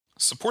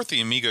Support the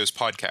Amigos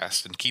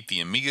podcast and keep the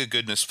Amiga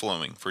goodness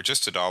flowing for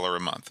just $1 a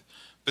month.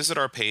 Visit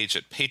our page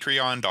at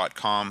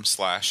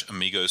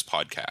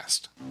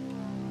patreon.com/AmigosPodcast.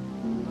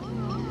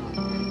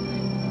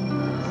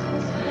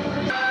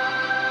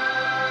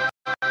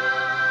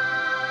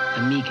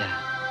 Amiga,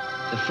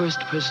 the first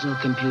personal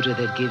computer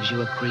that gives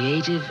you a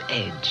creative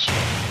edge.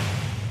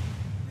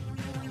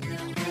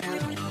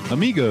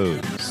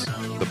 Amigos,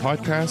 the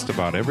podcast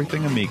about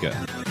everything Amiga.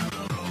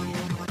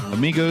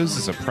 Amigos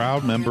is a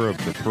proud member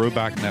of the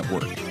Throwback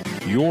Network,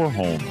 your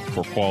home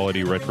for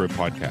quality retro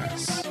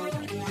podcasts.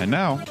 And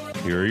now,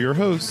 here are your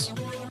hosts,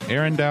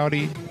 Aaron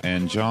Dowdy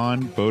and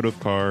John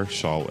Bodovkar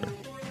Schaller.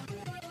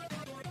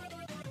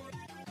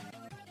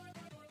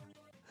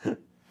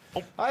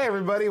 Hi,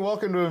 everybody.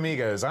 Welcome to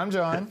Amigos. I'm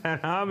John. And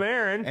I'm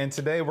Aaron. And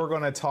today we're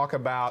going to talk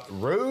about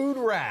road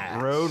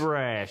rash. Road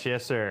rash,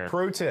 yes, sir.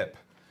 Pro tip.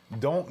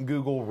 Don't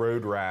Google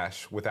road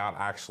rash without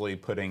actually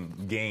putting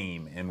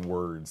game in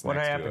words. What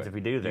next to happens it. if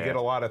you do that? You get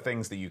a lot of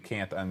things that you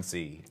can't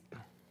unsee.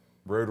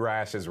 Road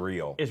rash is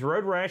real. Is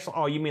road rash,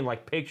 oh, you mean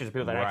like pictures of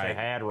people that actually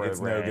had road rash? It's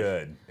no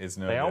good. It's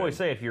no good. They always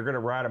say if you're going to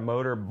ride a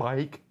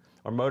motorbike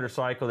or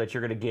motorcycle that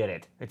you're going to get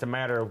it. It's a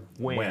matter of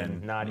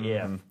when. Not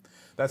if.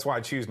 That's why I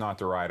choose not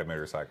to ride a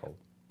motorcycle.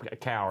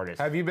 Cowardice.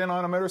 Have you been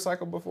on a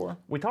motorcycle before?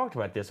 We talked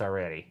about this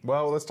already.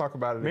 Well, let's talk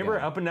about it Remember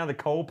again. up and down the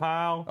coal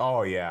pile?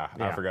 Oh, yeah.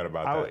 I forgot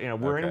about that.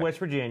 We're in Okay. West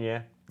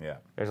Virginia. Yeah.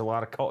 There's a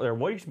lot of coal. There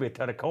used to be a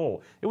ton of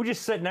coal. It was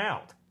just sitting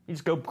out. You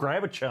just go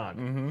grab a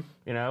chunk,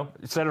 you know,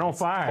 set it on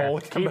fire, coal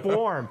keep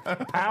warm,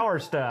 power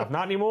stuff.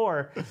 Not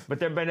anymore.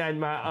 But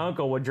my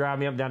uncle would drive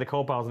me up and down the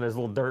coal piles on his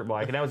little dirt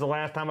bike, and that was the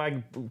last time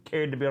I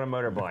cared to be on a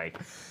motorbike.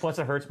 Plus,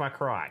 it hurts my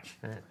crotch.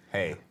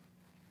 Hey,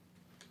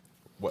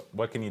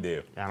 what can you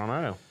do? I don't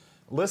know.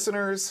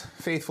 Listeners,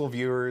 faithful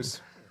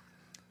viewers,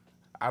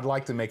 I'd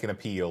like to make an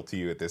appeal to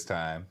you at this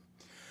time.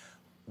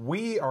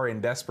 We are in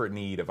desperate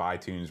need of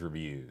iTunes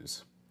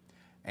reviews,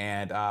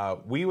 and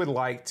we would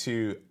like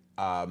to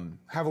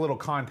have a little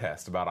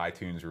contest about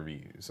iTunes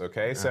reviews,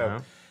 okay? So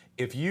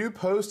if you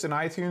post an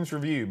iTunes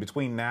review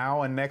between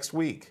now and next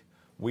week,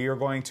 we are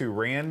going to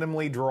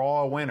randomly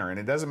draw a winner, and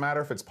it doesn't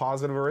matter if it's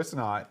positive or it's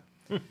not.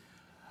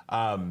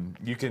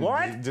 You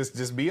can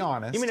just be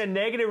honest. You mean a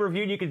negative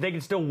review? They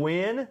can still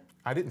win?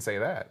 I didn't say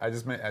that. I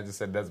just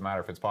said it doesn't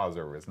matter if it's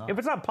positive or it's not. If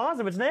it's not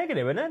positive, it's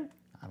negative, isn't it?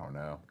 I don't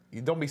know.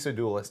 You don't be so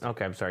dualistic.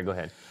 Okay, I'm sorry. Go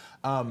ahead.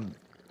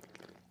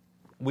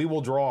 We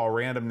will draw a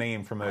random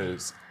name from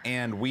those,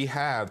 and we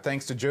have,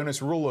 thanks to Jonas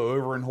Rulo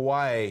over in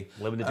Hawaii,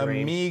 Living the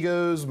dream.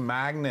 Amigos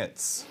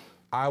magnets.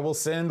 I will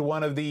send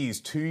one of these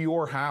to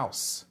your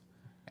house,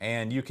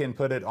 and you can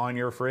put it on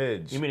your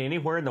fridge. You mean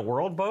anywhere in the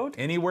world, Boat?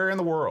 Anywhere in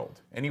the world.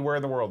 Anywhere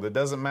in the world. It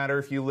doesn't matter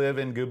if you live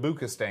in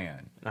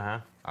Gabukistan. Uh-huh.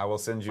 I will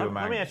send you a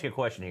magnet. Let me ask you a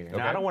question here. Okay.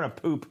 Now, I don't want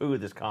to poo-poo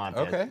this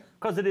content. Okay.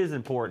 Because it is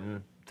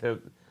important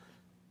to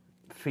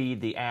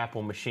feed the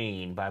Apple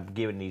machine by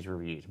giving these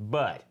reviews.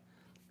 But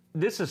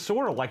this is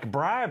sort of like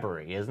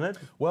bribery, isn't it?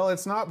 Well,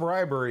 it's not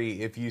bribery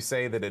if you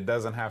say that it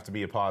doesn't have to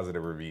be a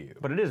positive review.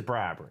 But it is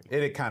bribery.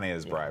 It kind of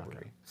is bribery.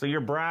 Okay. So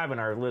you're bribing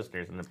our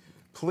listeners.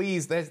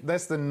 Please,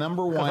 that's the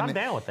number one. I'm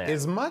down with that.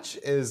 As much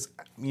as,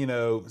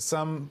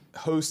 some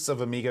hosts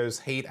of Amigos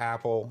hate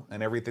Apple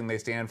and everything they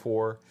stand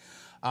for,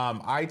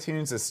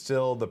 iTunes is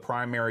still the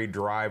primary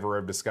driver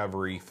of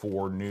discovery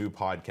for new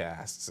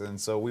podcasts, and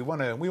so we want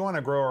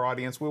to grow our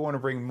audience. We want to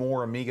bring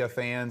more Amiga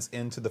fans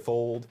into the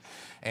fold,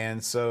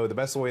 and so the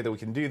best way that we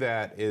can do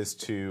that is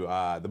to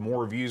the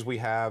more reviews we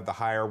have, the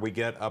higher we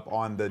get up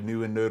on the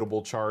new and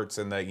notable charts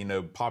and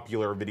the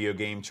popular video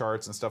game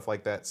charts and stuff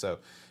like that. So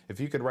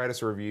if you could write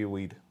us a review,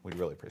 we'd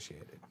really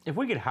appreciate it. If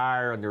we get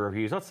higher on the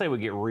reviews, let's say we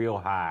get real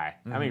high.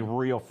 I mean,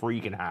 real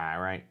freaking high,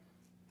 right?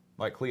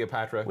 Like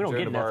Cleopatra, We don't Joan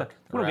get of nothing. Arc,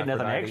 We don't get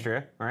nothing Aphrodite.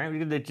 extra, right?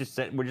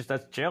 We're just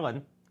us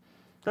chilling.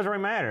 Doesn't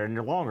really matter in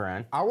the long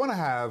run. I want to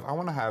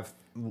have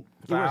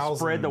thousands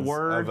spread the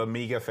word? of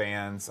Amiga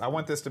fans. I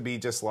want this to be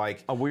just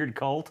like, A weird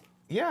cult,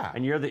 yeah,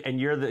 and you're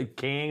the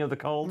king of the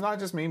cult. not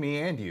just me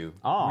and you,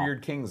 Oh.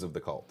 weird kings of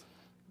the cult.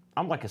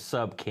 I'm like a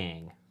sub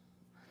king.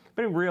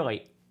 But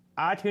really,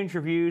 iTunes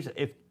reviews,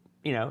 if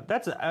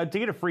that's to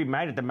get a free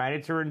magnet. The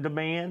magnets are in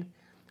demand.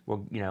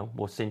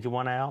 We'll send you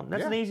one out.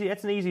 That's an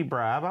easy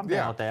bribe. I'm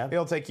down with that.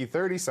 It'll take you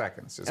 30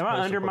 seconds. Just Am I post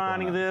a quick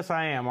undermining one out. this?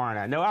 I am, aren't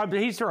I? No,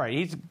 he's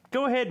right.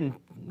 Go ahead and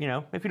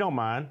if you don't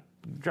mind,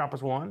 drop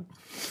us one.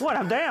 What?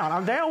 I'm down.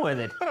 I'm down with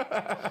it.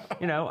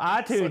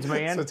 iTunes,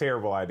 man. It's a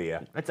terrible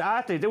idea. It's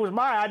iTunes. It was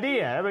my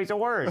idea. That makes it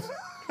worse.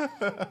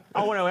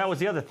 Oh, no, that was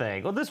the other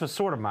thing. Well, this was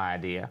sort of my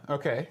idea.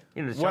 Okay.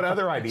 What What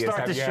other ideas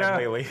have you had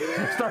lately?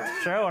 Start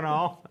the show and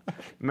all.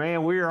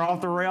 Man, we are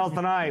off the rails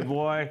tonight,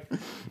 boy.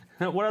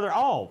 What other?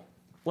 Oh,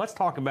 let's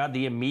talk about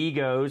the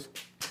Amigos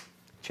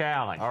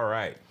Challenge. All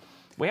right.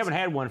 We haven't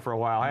had one for a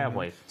while, have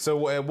we?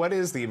 So what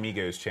is the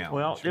Amigos Challenge,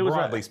 Well, it was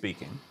broadly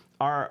speaking?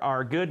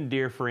 Our good and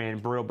dear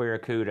friend, Brill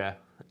Barracuda,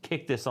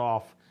 kicked this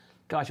off.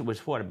 Gosh, it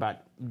was about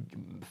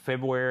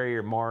February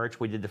or March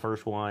we did the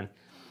first one.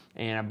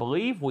 And I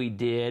believe we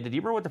did. Do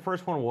you remember what the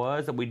first one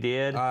was that we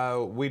did?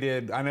 We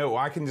did. I know.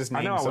 I can just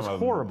name know, it some was of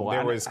horrible.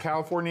 them. There was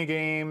California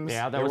Games.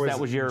 Yeah, that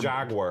was your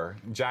Jaguar.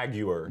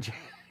 Jaguar.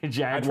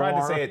 I tried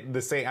to say it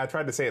the same. I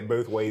tried to say it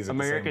both ways at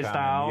American the same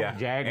style, time.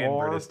 Yeah,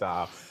 Jaguar. and British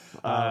style.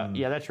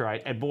 Yeah, that's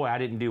right. And boy, I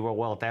didn't do real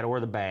well at that, or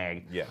the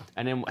bag. Yeah.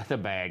 And then the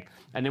bag,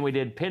 and then we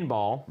did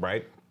pinball.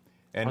 Right.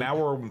 And now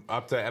we're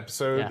up to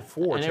episode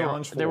 4, and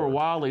challenge 4. They were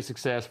wildly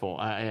successful.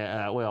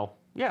 Well,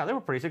 yeah, they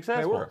were pretty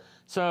successful. They were.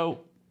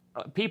 So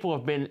people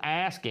have been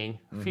asking,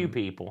 a few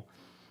people,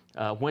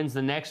 when's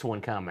the next one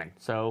coming?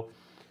 So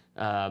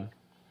I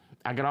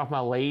got off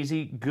my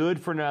lazy, good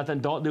for nothing,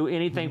 don't do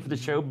anything for the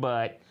show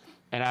but,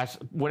 and I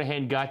went ahead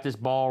and got this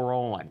ball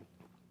rolling.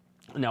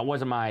 Now, it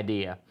wasn't my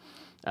idea,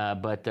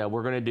 but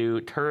we're going to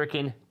do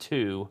Turrican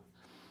 2,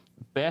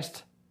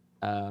 best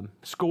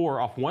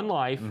score off one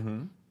life,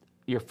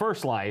 your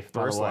first life,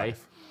 by the way,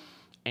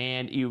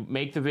 and you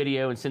make the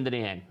video and send it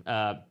in.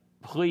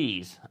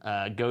 Please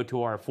go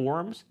to our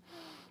forums.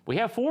 We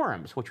have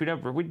forums, which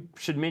we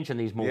should mention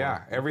these more.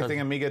 Yeah,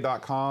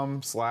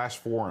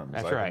 everythingamiga.com/forums.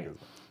 That's right.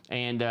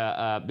 And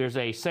there's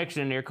a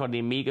section in there called the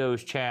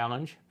Amigos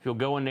Challenge. If you'll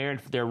go in there, and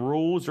their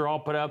rules are all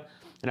put up.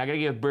 And I got to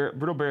give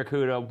Brittle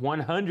Barracuda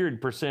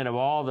 100% of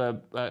all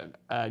the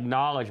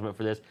acknowledgement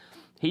for this.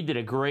 He did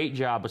a great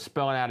job of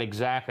spelling out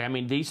exactly. I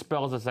mean, these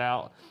spells us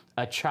out.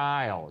 A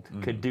child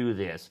could do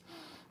this,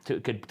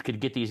 could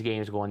get these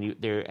games going.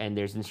 And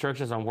there's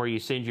instructions on where you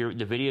send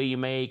the video you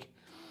make.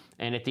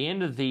 And at the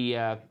end of the,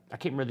 I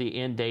can't remember the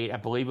end date. I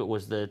believe it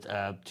was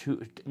the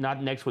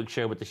not next week's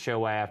show, but the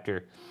show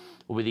after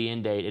will be the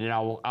end date. And then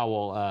I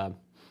will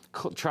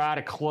try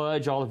to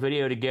kludge all the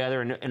video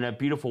together in a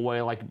beautiful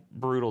way, like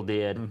Brutal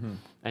did. And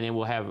then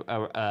we'll have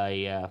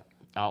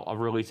I'll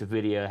release a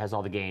video that has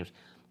all the games.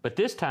 But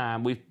this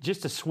time,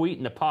 just to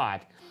sweeten the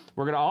pot,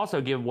 we're going to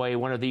also give away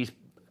one of these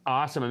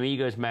awesome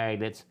Amigos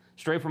magnets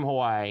straight from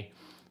Hawaii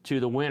to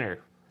the winner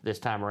this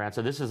time around.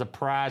 So this is a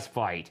prize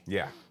fight.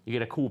 Yeah. You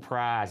get a cool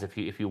prize if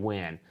you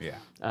win.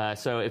 Yeah.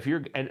 So if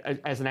you're,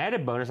 as an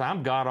added bonus,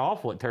 I'm god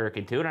awful at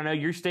Turrican 2, and I know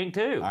you stink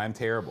too. I'm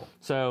terrible.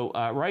 So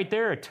right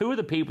there, 2 of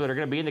the people that are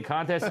going to be in the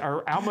contest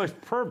are almost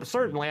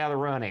certainly out of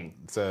the running.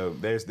 So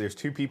there's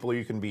 2 people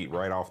you can beat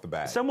right off the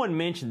bat. Someone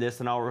mentioned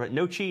this, and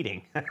no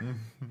cheating.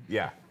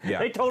 Yeah.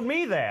 They told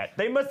me that.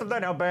 They must have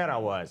known how bad I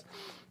was.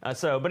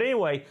 But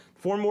anyway,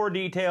 for more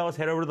details,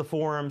 head over to the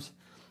forums,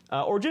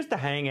 or just to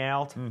hang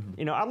out.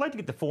 You know, I'd like to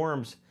get the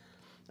forums.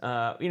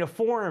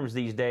 Forums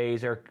these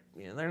days are,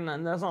 there's not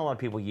a lot of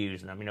people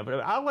using them, but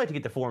I'd like to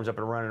get the forums up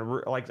and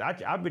running. Like,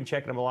 I've been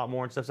checking them a lot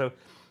more and stuff. So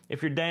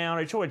if you're down,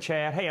 or just want to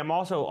chat, hey, I'm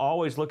also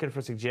always looking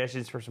for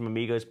suggestions for some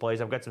Amigos plays.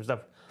 I've got some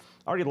stuff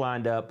already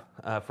lined up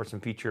for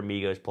some future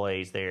Amigos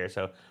plays there.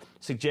 So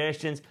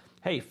suggestions,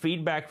 hey,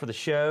 feedback for the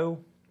show,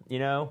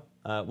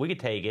 we could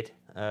take it.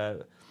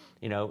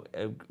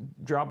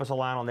 Drop us a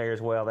line on there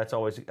as well. That's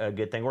always a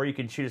good thing. Or you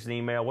can shoot us an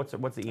email. What's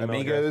the email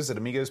Amigos address? at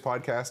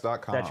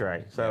amigospodcast.com. That's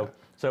right.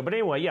 So, but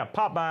anyway, yeah,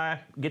 pop by,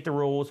 get the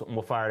rules, and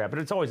we'll fire it up. But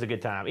it's always a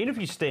good time. Even if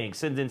you stink,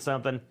 send in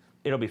something.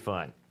 It'll be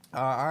fun.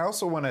 I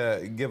also want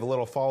to give a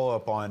little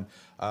follow-up on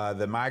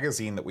the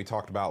magazine that we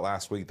talked about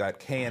last week, that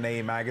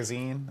K&A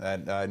magazine,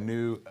 that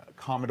new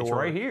Commodore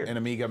right here. and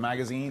Amiga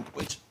magazine,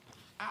 which...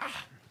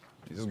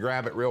 just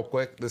grab it real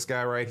quick, this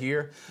guy right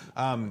here.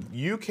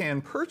 You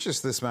can purchase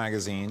this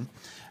magazine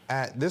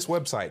at this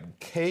website,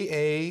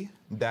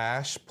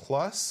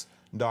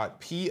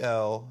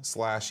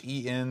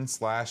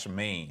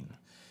 ka-plus.pl/en/main.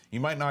 You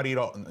might not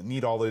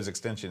need all those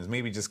extensions,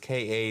 maybe just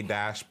ka-plus.pl.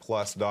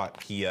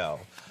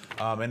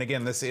 And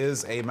again, this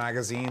is a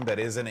magazine that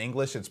is in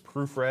English. It's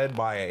proofread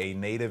by a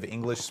native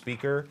English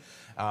speaker.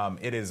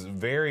 It is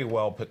very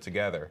well put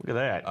together. Look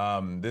at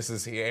that. This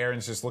is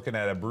Aaron's just looking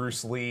at a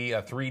Bruce Lee,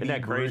 a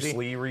 3D Bruce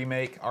Lee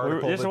remake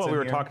article. This is what we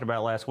were talking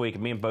about last week.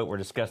 Me and Boat were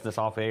discussing this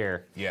off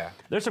air. Yeah.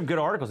 There's some good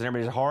articles in there.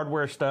 There's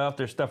hardware stuff.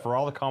 There's stuff for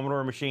all the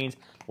Commodore machines.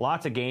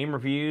 Lots of game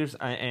reviews.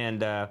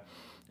 And I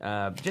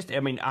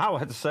would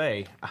have to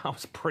say, I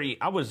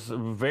was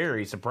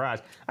very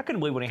surprised. I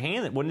couldn't believe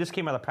when this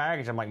came out of the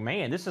package. I'm like,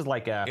 man, this is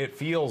like a... It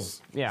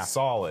feels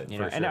solid,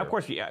 for And sure. of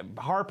course,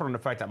 harping on the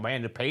fact that,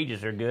 man, the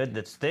pages are good,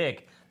 that's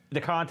thick.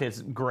 The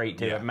content's great,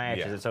 too. It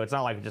matches it. So it's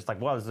not like just like,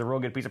 well, this is a real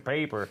good piece of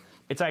paper.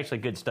 It's actually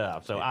good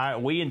stuff. So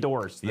we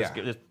endorse this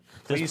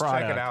Please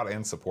product. check it out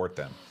and support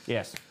them.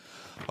 Yes.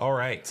 All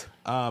right.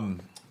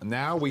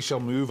 Now we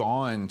shall move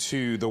on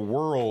to the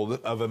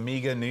world of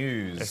Amiga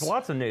news. There's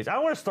lots of news. I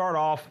want to start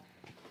off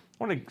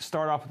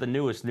with the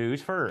newest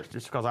news first,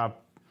 just because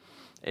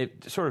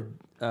it sort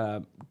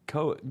of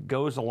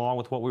goes along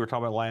with what we were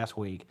talking about last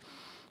week.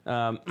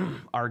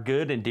 Our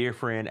good and dear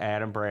friend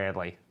Adam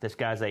Bradley. This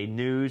guy's a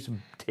news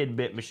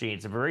tidbit machine.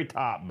 It's a very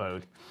top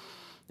boat.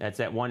 That's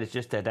that one. It's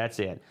just that's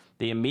it.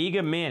 The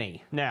Amiga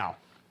Mini. Now,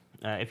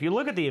 if you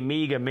look at the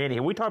Amiga Mini,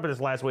 we talked about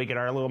this last week in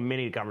our little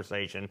mini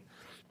conversation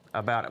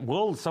about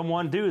will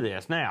someone do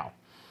this? Now,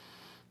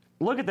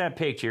 look at that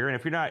picture,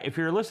 and if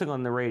you're listening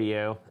on the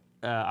radio,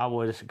 I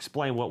will just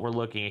explain what we're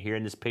looking at here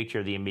in this picture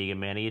of the Amiga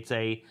Mini. It's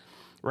a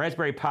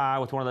Raspberry Pi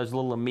with one of those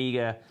little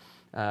Amiga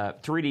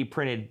 3D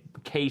printed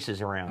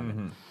cases around it.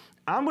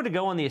 I'm going to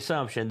go on the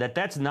assumption that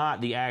that's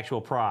not the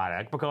actual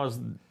product because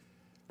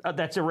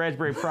that's a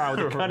Raspberry Pi with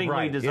a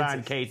cunningly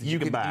designed case that you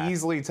can buy.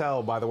 Easily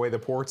tell by the way the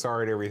ports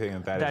are and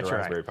everything that is a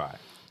Raspberry Pi.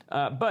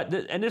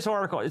 And this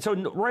article, so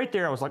right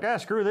there I was like,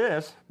 screw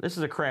this. This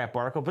is a crap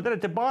article. But then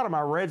at the bottom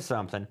I read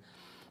something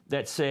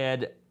that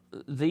said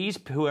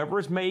whoever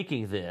is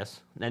making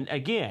this, and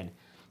again,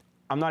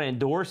 I'm not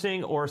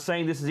endorsing or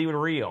saying this is even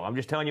real. I'm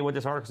just telling you what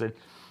this article said.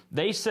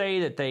 They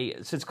say that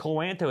since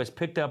Cloanto has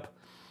picked up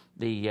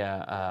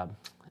the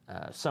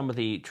some of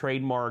the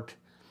trademarked,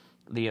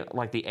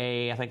 like the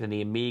A, I think, and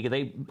the Amiga,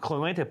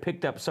 Cloanto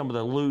picked up some of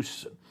the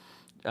loose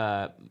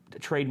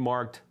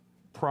trademarked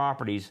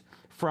properties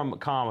from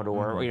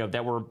Commodore,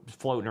 that were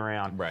floating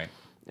around. Right.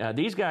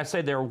 These guys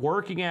say they're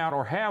working out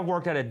or have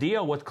worked out a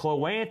deal with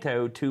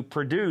Cloanto to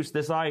produce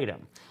this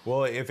item.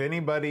 Well, if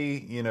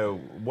anybody,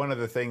 one of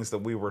the things that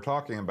we were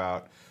talking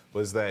about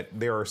was that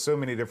there are so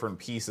many different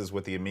pieces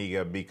with the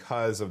Amiga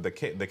because of the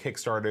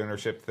Kickstarter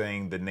ownership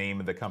thing, the name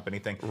of the company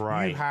thing.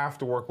 Right. You have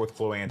to work with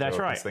Cloanto. That's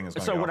right. This thing is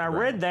going so to when I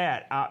read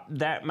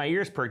that my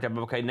ears perked up.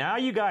 Okay, now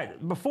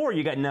before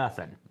you got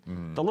nothing.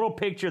 The little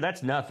picture,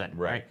 that's nothing.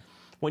 Right.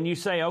 When you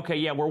say, okay,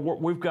 yeah, we're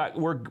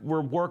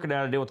working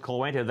out a deal with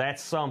Cloanto,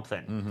 that's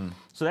something.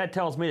 So that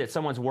tells me that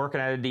someone's working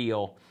out a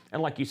deal.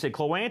 And like you said,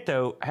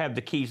 Cloanto have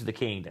the keys to the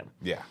kingdom.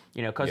 Yeah.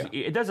 Because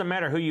it doesn't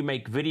matter who you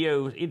make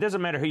videos, it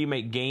doesn't matter who you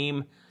make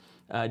game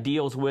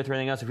deals with or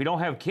anything else. If you don't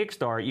have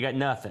Kickstarter, you got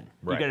nothing.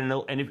 Right. You got to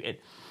know,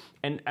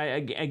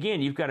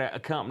 again, you've got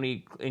a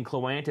company in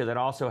Cloanto that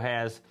also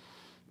has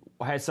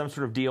some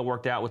sort of deal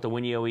worked out with the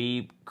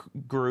WinUAE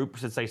group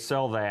since they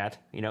sell that.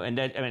 And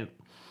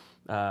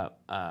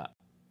that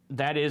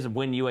that is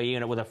WinUAE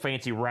in it with a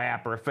fancy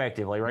wrapper,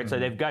 effectively, right? So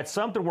they've got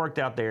something worked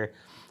out there.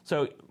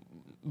 So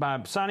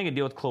by signing a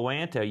deal with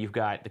Cloanto, you've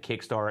got the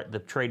Kickstarter, the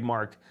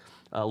trademarked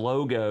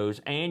logos,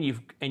 and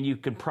you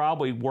could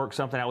probably work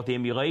something out with the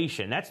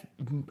emulation. That's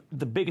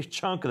the biggest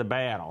chunk of the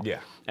battle. Yeah.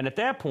 And at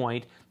that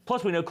point,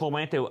 plus we know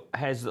Cloanto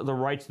has the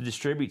rights to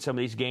distribute some of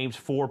these games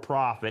for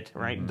profit,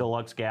 right?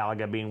 Deluxe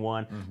Galaga being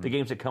one, the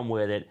games that come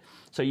with it.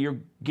 So you're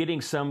getting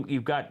some.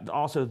 You've got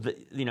also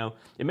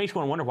it makes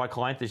one wonder why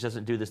Cloanto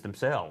doesn't do this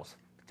themselves,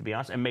 to be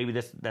honest. And maybe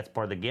that's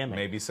part of the gimmick.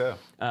 Maybe so.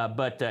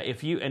 But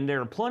and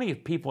there are plenty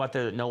of people out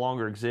there that no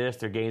longer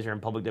exist. Their games are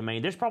in public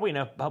domain. There's probably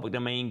enough public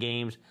domain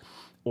games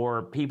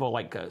or people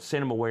like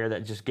CinemaWare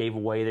that just gave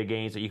away their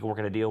games that you can work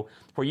out a deal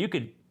where you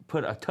could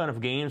put a ton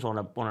of games on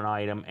an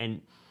item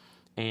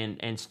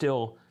and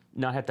still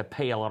not have to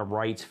pay a lot of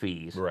rights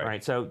fees.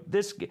 Right? So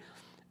this.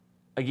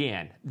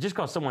 Again, just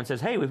because someone says,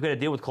 hey, we've got a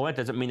deal with Cloanto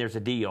doesn't mean there's a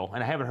deal.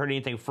 And I haven't heard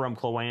anything from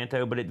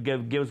Cloanto, but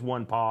it gives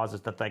one pause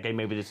as to think, hey,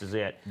 maybe this is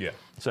it. Yeah.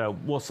 So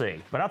we'll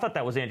see. But I thought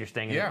that was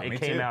interesting. Yeah,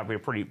 it came out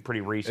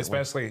pretty recently.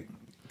 Especially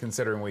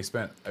considering we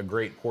spent a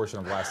great portion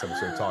of last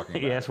episode talking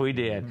about Yes, we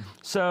did.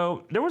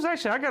 So there was I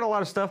got a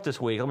lot of stuff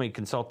this week. Let me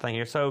consult the thing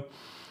here. So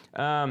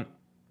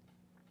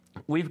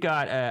we've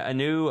got a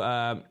new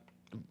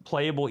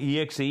playable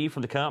EXE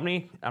from the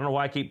company. I don't know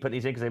why I keep putting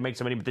these in because they make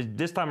so many, but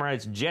this time around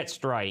it's Jet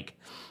Strike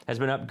has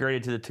been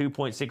upgraded to the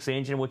 2.6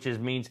 engine, which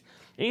means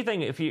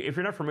anything, if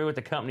you're not familiar with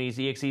the company's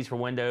EXEs for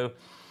Windows,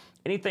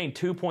 anything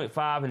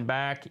 2.5 and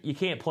back, you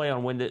can't play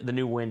on the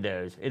new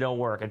Windows. It don't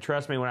work. And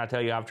trust me when I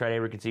tell you I've tried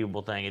every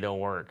conceivable thing, it don't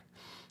work.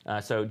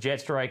 So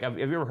Jet Strike, have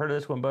you ever heard of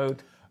this one,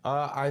 Boat?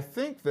 I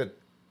think that,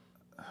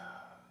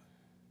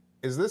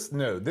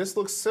 this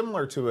looks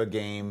similar to a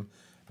game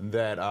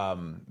that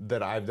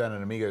I've done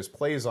an Amigos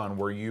Plays on,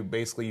 where you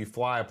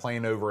fly a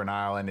plane over an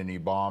island and you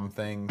bomb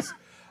things,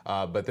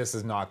 but this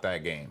is not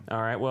that game. All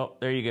right, well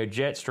there you go,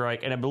 Jet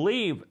Strike, and I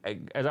believe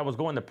as I was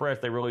going to press,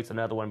 they released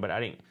another one, but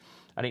I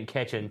didn't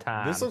catch it in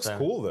time. This looks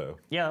cool though.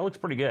 Yeah, it looks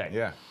pretty good.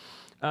 Yeah.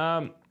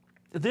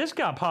 This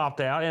got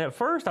popped out, and at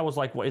first I was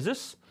like, "What is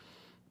this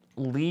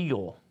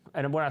legal?"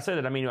 And when I say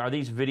that, I mean, are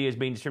these videos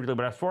being distributed?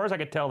 But as far as I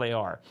could tell, they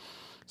are.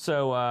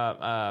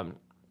 So.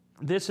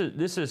 This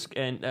is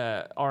an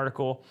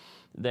article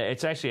that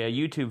it's actually a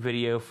YouTube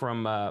video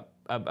from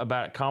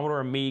about Commodore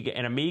Amiga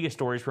and Amiga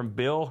stories from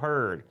Bill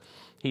Hurd.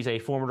 He's a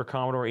former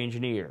Commodore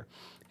engineer,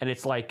 and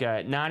it's like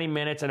 90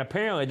 minutes. And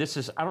apparently,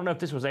 I don't know if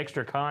this was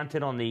extra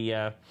content on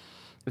the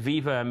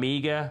Viva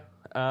Amiga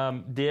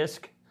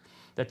disc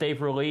that they've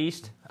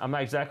released. I'm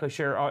not exactly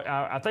sure.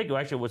 I think it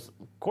actually was,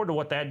 according to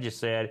what that just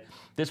said,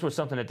 this was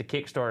something that the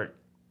Kickstart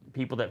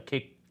people that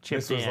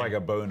chipped this was in. Like a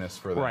bonus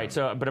for them. Right,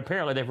 so, but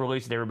apparently they've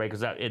released it to everybody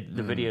because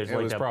the video is it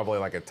was probably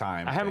like a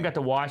time. I haven't got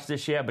to watch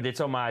this yet, but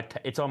it's on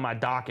my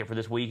docket for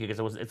this week because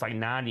it's like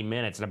 90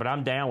 minutes. But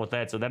I'm down with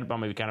that, so that'll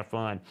probably be kind of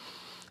fun.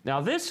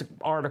 Now, this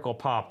article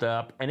popped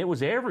up, and it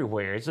was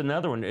everywhere. It's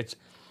another one.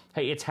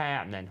 Hey, it's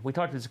happening. We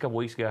talked about this a couple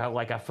weeks ago, how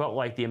I felt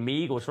like the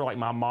Amiga was sort of like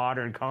my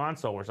modern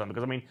console or something.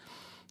 Because, I mean,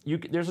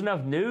 there's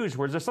enough news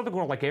where there's something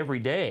going on like every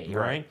day,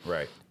 right?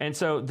 Right. And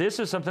so this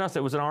is something else.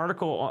 It was an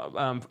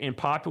article in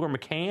Popular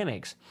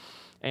Mechanics,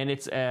 and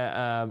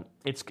the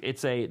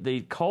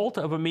cult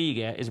of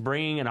Amiga is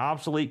bringing an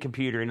obsolete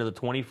computer into the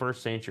 21st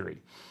century,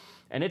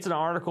 and it's an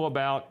article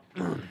about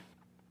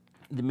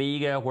the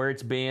Amiga, where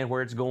it's been,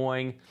 where it's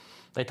going.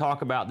 They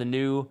talk about the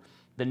new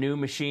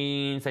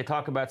machines. They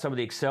talk about some of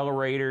the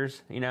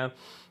accelerators.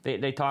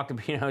 They talked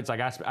about, it's like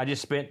I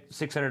just spent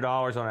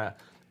 $600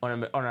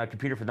 on a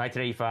computer from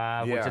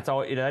 1985, which it's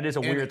all, that is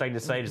a weird thing to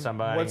say to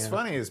somebody. What's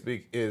funny is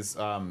the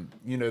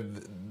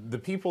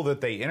people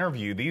that they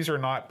interview, these are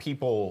not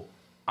people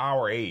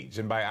our age,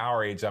 and by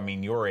our age I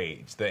mean your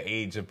age, the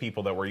age of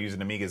people that were using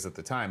Amigas at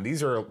the time.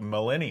 These are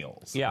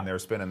millennials, and they're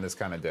spending this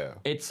kind of dough.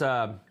 It's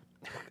I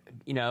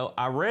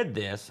read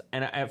this,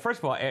 and first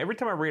of all, every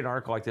time I read an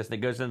article like this and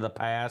it goes into the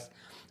past,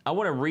 I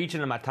want to reach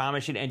into my time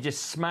machine and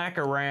just smack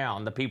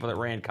around the people that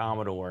ran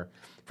Commodore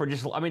for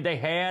they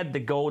had the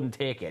golden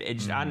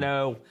ticket. I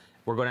know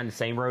we're going down the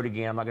same road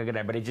again. I'm not going to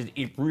get that, but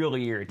it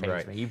really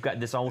irritates me. You've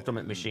got this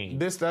ultimate machine.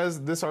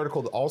 This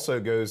article also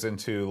goes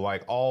into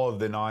like all of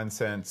the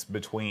nonsense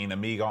between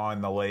Amiga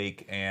on the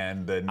Lake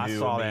and the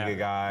new Amiga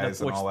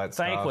guys and all that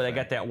stuff. Thankfully, they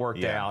got that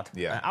worked out.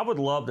 Yeah. I would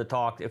love to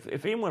talk,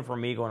 if anyone from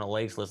Amiga on the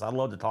Lakes list, I'd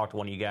love to talk to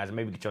one of you guys and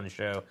maybe get you on the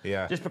show.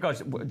 Yeah. Just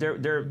because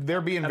they're being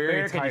very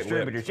American tight-lipped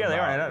distributors. Yeah, they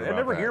are. I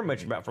never hear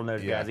much about from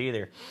those guys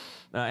either.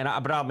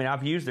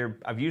 I've used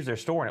their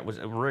store,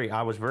 and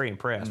I was very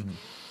impressed.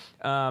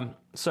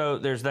 So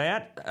there's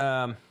that.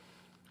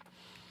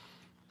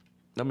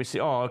 Let me see.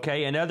 Oh,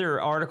 okay. Another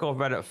article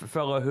about a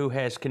fellow who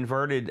has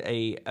converted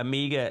a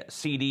Amiga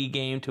CD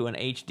game to an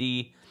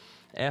HD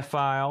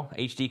file,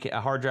 a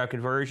hard drive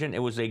conversion. It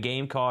was a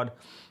game called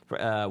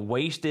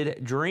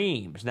Wasted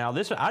Dreams. Now,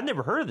 I'd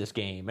never heard of this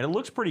game, and it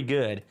looks pretty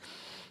good.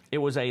 It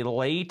was a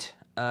late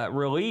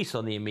release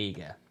on the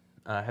Amiga.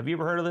 Have you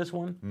ever heard of this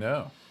one?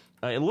 No.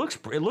 It looks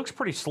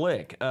pretty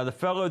slick. The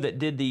fellow that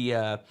did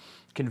the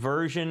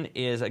conversion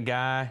is a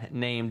guy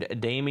named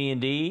Damien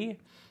D.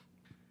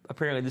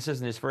 Apparently, this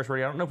isn't his first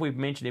rodeo. I don't know if we've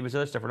mentioned his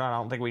other stuff or not. I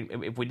don't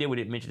think if we did, we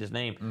didn't mention his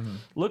name. Mm-hmm.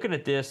 Looking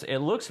at this, it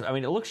looks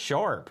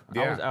sharp.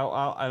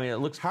 Yeah. It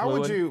looks How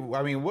fluid. would you,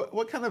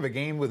 what kind of a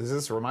game does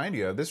this remind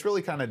you of? This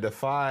really kind of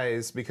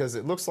defies, because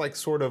it looks like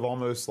sort of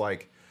almost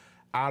like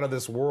Out of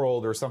This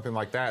World or something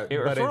like that.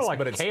 But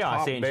it's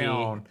Chaos top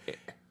down.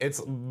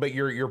 But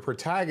your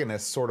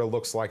protagonist sort of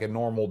looks like a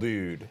normal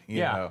dude. You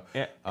know?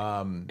 It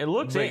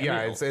looks. But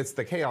it's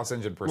the Chaos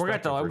Engine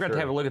perspective. We're going to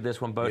have a look at this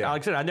one, but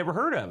like I said, I never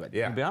heard of it.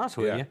 Yeah. To be honest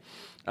with you,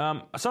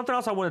 something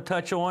else I want to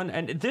touch on,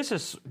 and this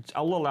is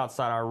a little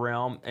outside our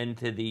realm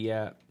into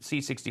the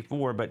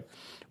C64, but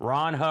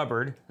Ron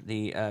Hubbard,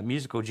 the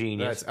musical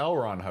genius. That's L.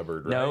 Ron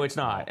Hubbard, right? No, it's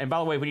not. And by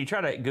the way, when you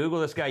try to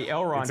Google this guy,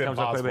 L. Ron comes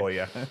up with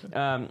it.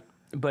 Yeah.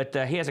 But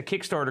he has a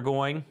Kickstarter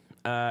going.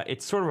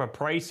 It's sort of a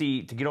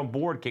pricey to get on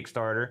board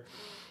Kickstarter.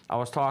 I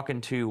was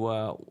talking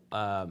to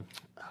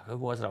who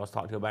was it? I was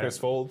talking to about Chris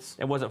Folds.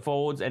 It wasn't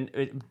Folds, and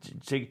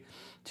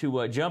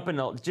to jump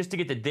in just to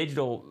get the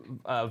digital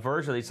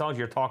version of these songs,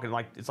 you're talking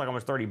it's like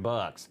almost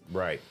 $30.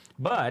 Right.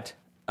 But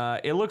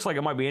it looks like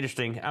it might be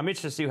interesting. I'm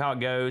interested to see how it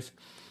goes.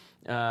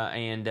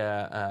 Hey,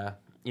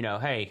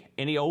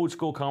 any old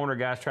school Commodore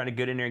guys trying to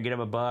get in there and get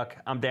them $1,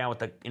 I'm down with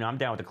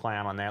the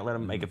clown on that. Let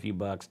them make a few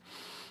bucks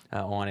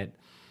on it.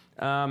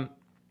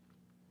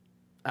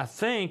 I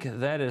think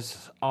that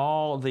is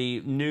all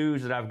the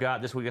news that I've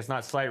got this week. It's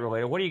not site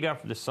related. What do you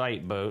got for the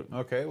site, Boat?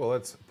 Okay, well,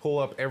 let's pull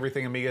up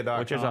everythingamiga.com.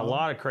 Which is a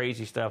lot of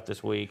crazy stuff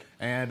this week.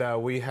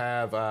 And we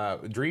have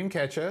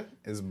Dreamcatcher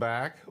is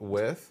back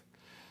with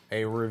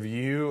a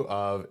review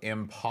of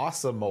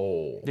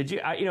Impossible. Did you?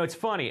 It's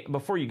funny.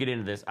 Before you get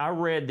into this, I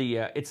read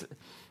the.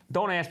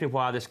 Don't ask me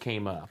why this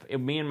came up.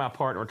 Me and my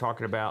partner were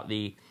talking about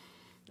the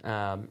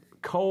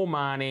coal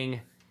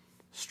mining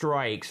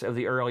strikes of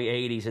the early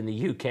 80s in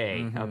the UK,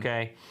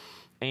 okay?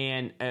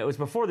 And it was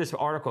before this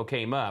article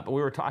came up.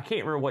 We were I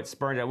can't remember what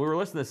spurred it. We were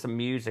listening to some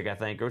music, I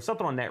think, or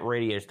something on that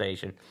radio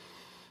station.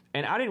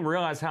 And I didn't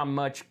realize how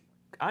much...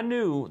 I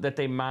knew that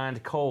they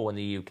mined coal in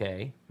the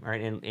UK, right,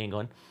 in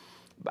England.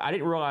 But I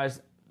didn't realize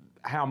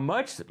how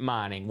much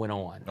mining went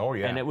on. Oh,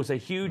 yeah. And it was a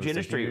huge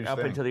industry up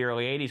until the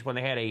early 80s when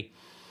they had a...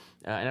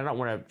 and I don't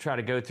want to try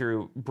to go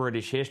through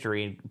British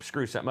history and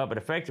screw something up, but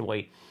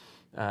effectively...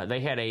 they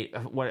had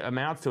what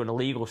amounts to an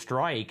illegal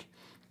strike,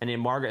 and then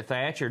Margaret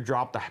Thatcher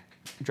dropped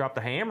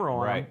the hammer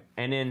on them,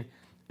 and then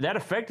that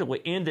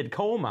effectively ended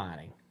coal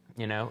mining.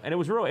 And it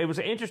was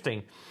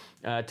interesting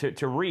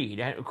to read.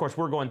 And of course,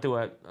 we're going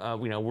through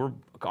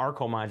our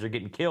coal mines are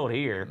getting killed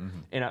here,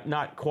 in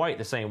not quite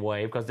the same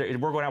way, because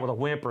we're going out with a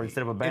whimper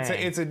instead of a bang.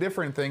 It's a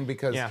different thing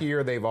because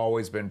here they've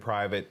always been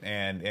private,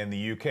 and in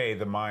the UK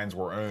the mines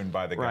were owned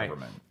by the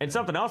government. And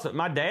something else,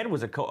 my dad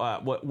was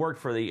worked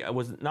for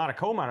was not a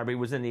coal miner, but he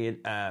was in the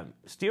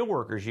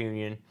Steelworkers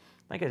Union.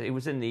 I think he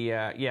was in the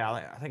I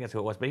think that's who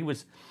it was. But he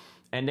was,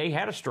 and they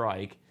had a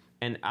strike.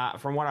 And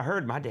from what I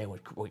heard, my dad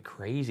went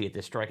crazy at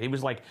this strike. He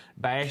was like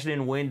bashing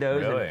in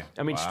windows. Really? And,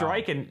 I mean,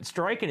 Wow.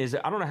 striking is,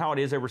 I don't know how it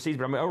is overseas,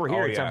 but I mean, over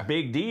here, it's yeah. a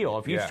big deal.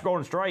 If you Yeah. scroll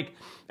and strike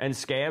and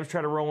scabs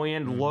try to roll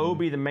in, Lowe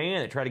be the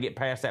man that try to get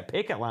past that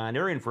picket line,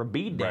 they're in for a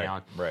beat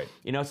down. right.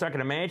 You know, so I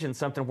can imagine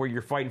something where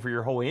you're fighting for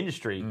your whole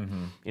industry.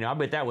 You know, I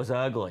bet that was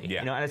ugly. Yeah.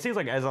 You know, and it seems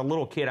like as a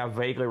little kid, I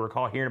vaguely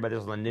recall hearing about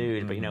this on the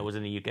news, but you know, it was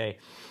in the UK.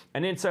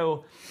 And then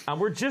so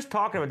we're just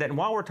talking about that, and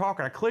while we're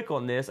talking, I click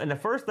on this, and the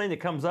first thing that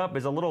comes up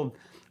is a little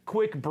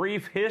quick,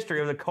 brief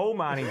history of the coal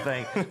mining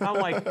thing. I'm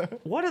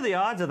like, what are the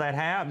odds of that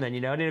happening?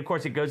 You know, and then of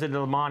course it goes into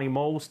the Monty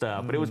Mole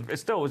stuff, but it was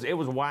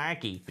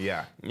wacky.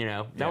 Yeah. You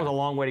know, that was a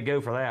long way to go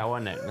for that,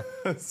 wasn't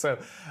it? So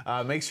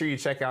make sure you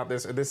check out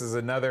this. This is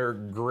another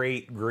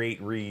great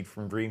read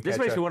from Dreamcatcher. This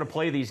makes me want to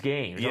play these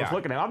games. I was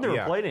looking at I've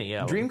never played any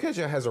yet.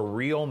 Dreamcatcher has a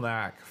real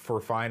knack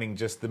for finding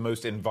just the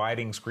most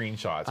inviting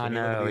screenshots. I When you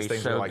look at know, these he's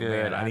things, so you're like,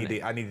 good.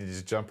 man, I need to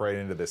just jump right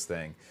into this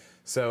thing.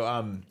 So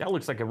That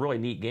looks like a really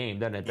neat game,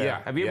 doesn't it?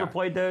 Yeah, Have you yeah. ever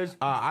played those?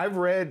 I've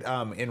read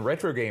in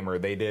Retro Gamer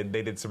they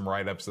did some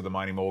write ups of the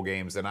Mighty Mole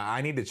games, and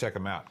I need to check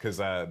them out because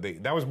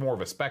that was more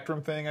of a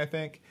Spectrum thing, I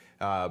think.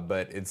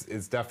 But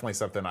it's definitely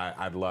something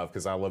I'd love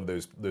because I love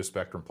those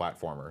Spectrum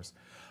platformers.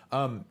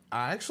 I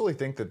actually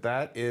think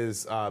that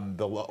is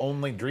the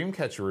only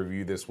Dreamcatcher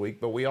review this week,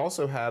 but we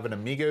also have an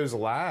Amigos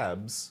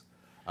Labs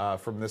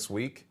from this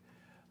week,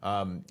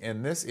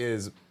 and this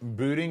is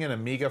booting an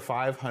Amiga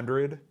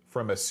 500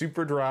 from a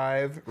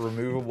SuperDrive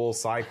removable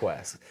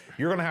SideQuest.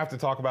 You're going to have to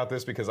talk about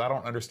this because I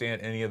don't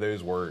understand any of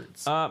those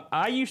words.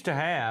 I used to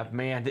have,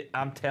 man,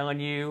 I'm telling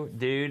you,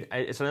 dude,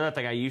 it's another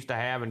thing I used to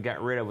have and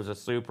got rid of was a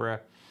Supra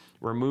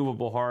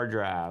removable hard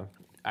drive.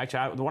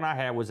 Actually, the one I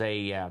had was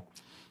it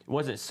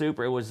wasn't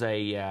Supra, it was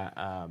it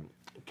was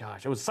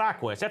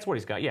SideQuest. That's what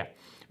he's got, yeah.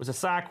 It was a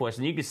SideQuest,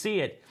 and you can see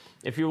it,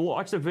 if you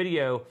watch the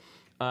video,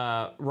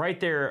 right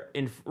there,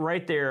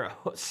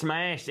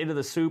 smashed into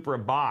the Supra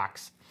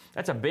box.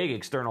 That's a big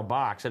external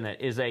box, and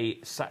it is a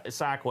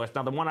SideQuest.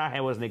 Now, the one I had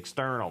was an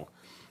external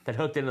that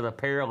hooked into the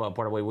parallel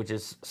part of the way, which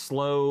is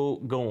slow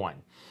going.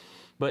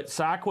 But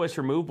SideQuest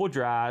removable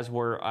drives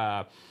were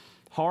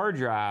hard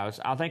drives.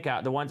 I think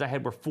the ones I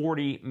had were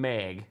 40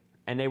 meg,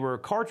 and they were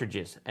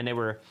cartridges, and they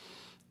were,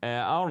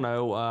 I don't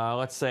know,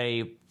 let's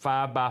say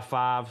 5 by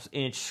 5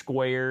 inch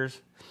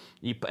squares.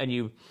 You'd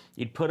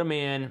put them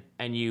in,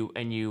 and you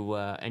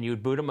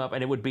would boot them up,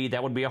 and that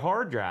would be a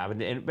hard drive,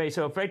 and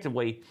so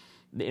effectively.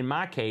 In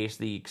my case,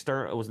 it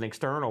was an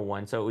external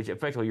one, so it was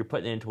effectively you're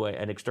putting it into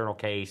an external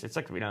case. It's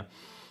like, you know,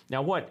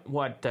 now what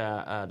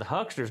the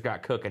Huckster's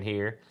got cooking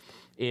here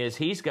is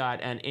he's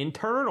got an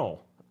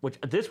internal, which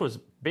this was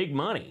big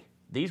money.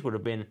 These would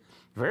have been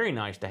very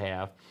nice to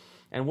have,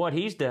 and what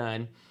he's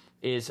done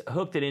is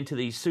hooked it into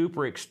the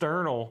super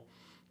external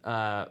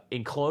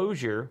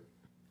enclosure,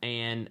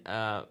 and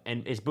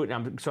is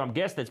booting. So I'm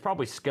guessing it's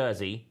probably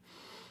SCSI,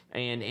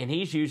 and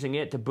he's using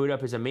it to boot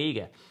up his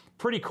Amiga.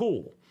 Pretty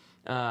cool.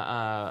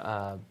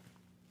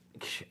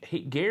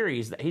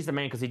 Gary's he's the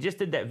man because he just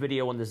did that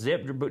video on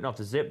the booting off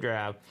the zip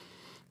drive.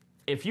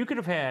 If you could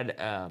have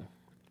had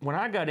when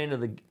I got into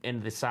the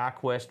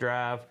SideQuest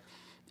drive,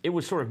 it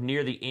was sort of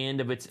near the end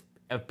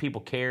of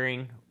people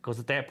carrying because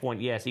at that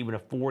point, yes, even a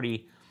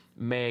 40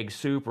 meg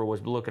Super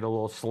was looking a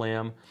little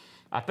slim.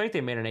 I think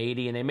they made an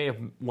 80, and they may have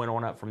went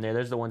on up from there.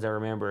 Those are the ones I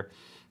remember.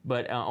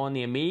 But on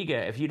the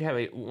Amiga, if you'd have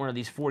one of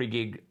these 40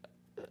 gig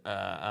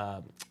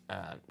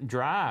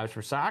drives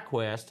for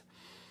SideQuest,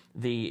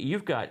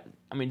 you've got,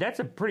 I mean, that's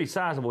a pretty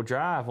sizable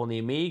drive on the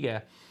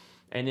Amiga,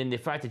 and then the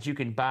fact that you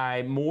can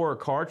buy more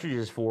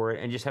cartridges for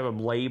it and just have them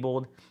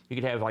labeled, you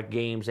could have like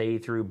games A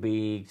through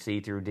B, C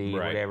through D,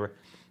 Right. whatever.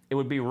 It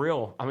would be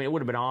real. I mean, it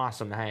would have been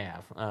awesome to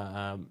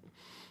have.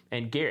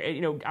 And Gary,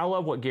 you know, I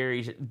love what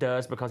Gary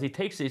does because he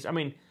takes these. I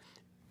mean,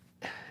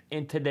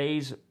 in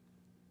today's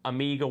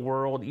Amiga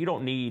world, you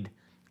don't need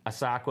a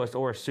SideQuest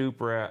or a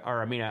Supra,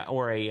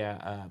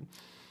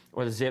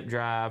 or the zip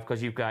drive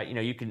because you've got, you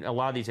know, you can, a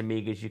lot of these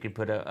Amigas you can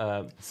put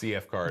a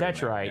CF card. that's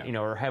in there, right, yeah. you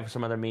know, or have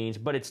some other means,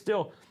 but it's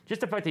still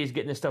just the fact that he's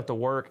getting this stuff to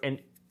work, and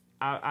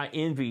I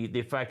envy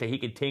the fact that he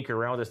could tinker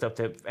around with this stuff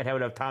and have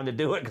enough time to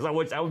do it because I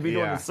would be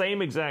doing Yeah. the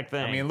same exact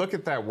thing. I mean, look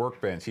at that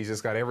workbench. He's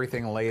just got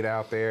everything laid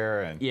out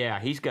there, and yeah,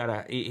 he's got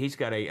a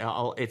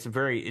it's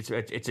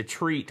a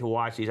treat to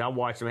watch these. I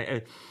watch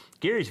them.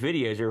 Gary's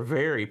videos are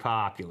very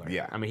popular.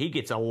 Yeah. I mean, he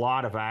gets a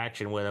lot of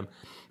action with them.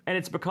 And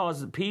it's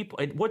because people,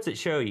 what's it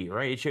show you,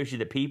 right? It shows you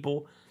that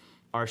people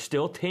are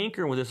still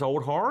tinkering with this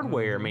old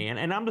hardware, man.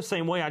 And I'm the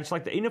same way. I just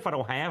like to, even if I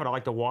don't have it, I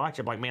like to watch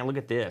it. I'm like, man, look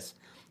at this.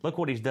 Look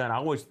what he's done. I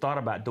always thought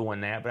about doing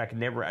that, but I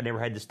never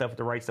had the stuff at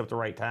the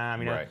right time.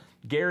 You know, Right.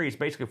 Gary's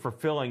basically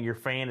fulfilling your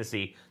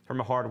fantasy from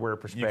a hardware you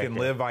perspective. can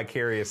live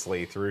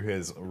vicariously through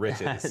his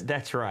riches.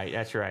 That's right.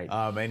 That's right.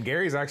 And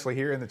Gary's actually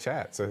here in the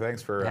chat, so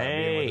thanks for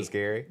being with us,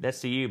 Gary.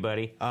 That's to you,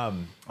 buddy.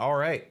 All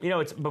right. You know,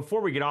 it's before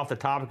we get off the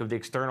topic of the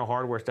external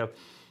hardware stuff.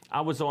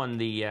 I was on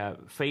the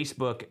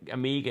Facebook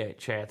Amiga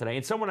chat today,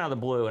 and someone out of the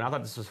blue, and I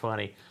thought this was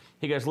funny.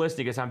 He goes, listen,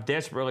 he goes, I'm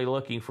desperately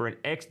looking for an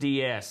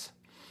XDS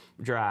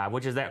drive,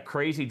 which is that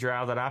crazy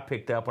drive that I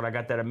picked up when I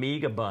got that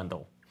Amiga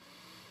bundle.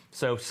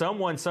 So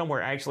someone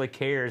somewhere actually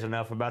cares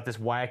enough about this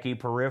wacky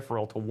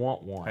peripheral to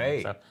want one.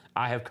 Hey. So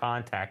I have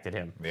contacted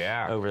him.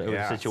 Over the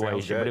sounds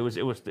situation, but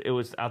good. it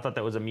was. I thought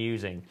that was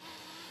amusing.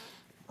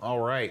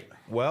 All right.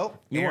 Well,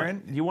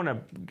 Aaron, you want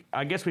to?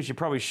 I guess we should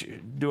probably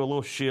do a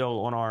little shill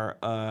on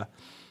our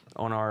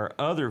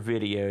other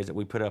videos that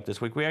we put up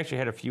this week. We actually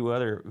had a few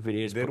other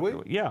videos. Did we?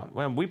 Yeah.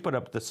 Well, we put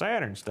up the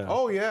Saturn stuff.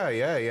 Oh yeah.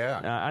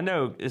 I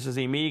know this is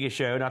the Amiga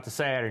show, not the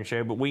Saturn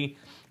show, but me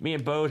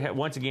and Bo,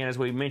 once again, as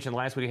we mentioned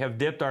last week, have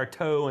dipped our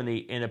toe in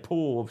the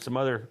pool of some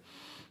other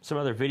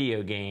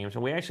video games,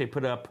 and we actually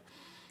put up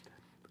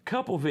a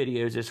couple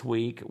videos this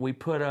week. We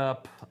put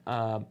up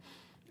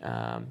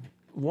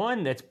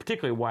one that's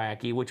particularly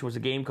wacky, which was a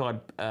game called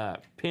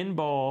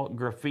Pinball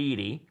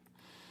Graffiti.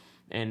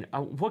 And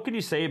what can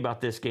you say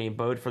about this game,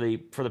 Bo, for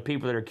the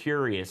people that are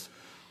curious?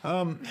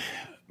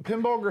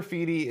 Pinball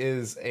Graffiti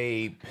is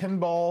a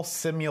pinball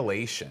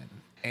simulation.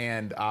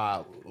 And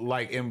by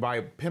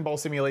pinball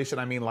simulation,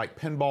 I mean like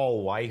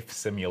pinball life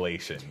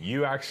simulation.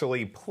 You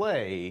actually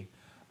play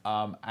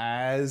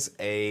as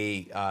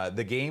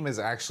the game is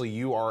actually,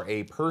 you are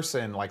a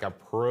person, like a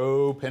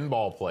pro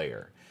pinball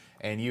player.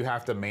 And you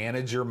have to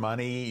manage your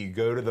money. You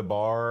go to the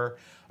bar.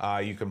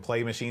 You can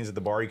play machines at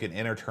the bar. You can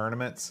enter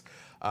tournaments.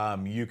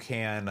 You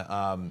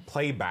can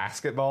play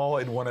basketball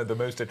in one of the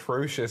most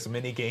atrocious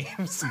mini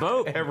games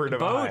ever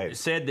devised. Bo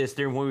said this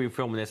during when we were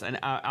filming this, and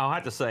I'll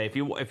have to say, if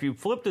you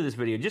flip to this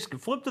video, just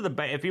flip to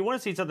if you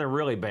want to see something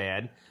really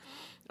bad,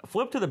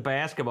 flip to the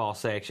basketball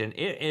section.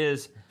 It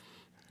is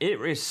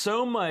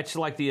so much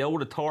like the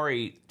old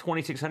Atari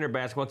 2600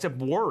 basketball, except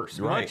worse,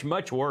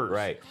 much worse.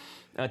 Right.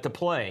 To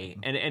play,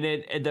 and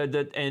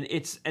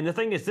the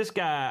thing is, this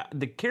guy,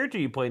 the character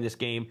you play in this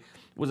game,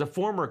 was a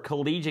former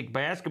collegiate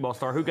basketball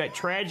star who got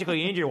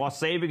tragically injured while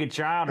saving a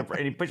child, and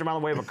he pushed him out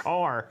of the way of a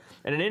car,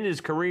 and it ended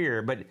his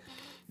career. But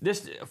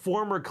this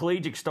former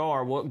collegiate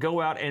star will go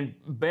out and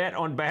bet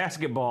on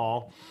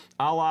basketball,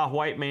 a la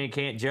White Man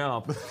Can't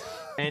Jump,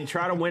 and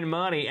try to win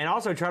money, and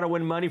also try to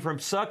win money from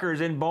suckers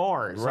in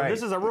bars. Right. So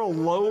this is a real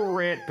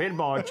low-rent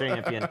pinball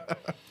champion.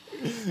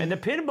 And the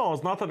pinball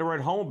is nothing to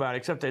write home about,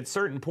 except at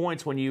certain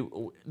points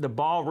when the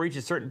ball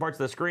reaches certain parts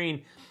of the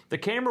screen, the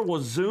camera will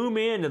zoom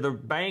in to the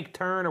bank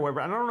turn or whatever.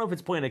 I don't know if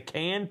it's playing a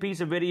canned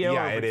piece of video.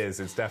 Yeah, it is.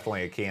 It's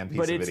definitely a canned piece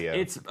of video. But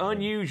it's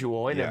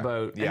unusual, isn't it,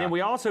 Bo? Yeah. And then we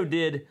also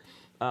did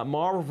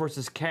Marvel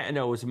versus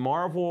it was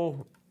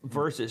Marvel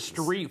versus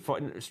Street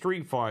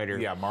Fighter.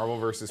 Yeah, Marvel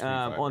versus Street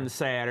Fighter. On the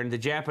Saturn, the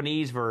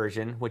Japanese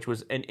version, which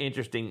was an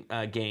interesting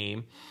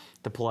game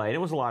to play. And it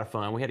was a lot of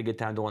fun. We had a good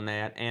time doing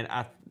that. And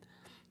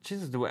it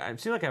seems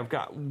like I've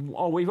got.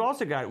 Oh, we've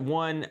also got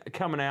one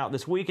coming out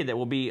this weekend that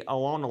will be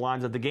along the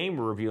lines of the game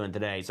we're reviewing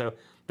today. So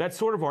that's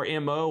sort of our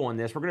MO on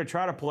this. We're going to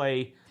try to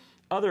play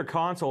other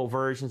console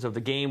versions of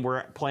the game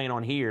we're playing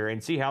on here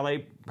and see how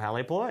they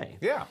play.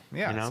 Yeah.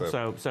 You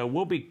know, so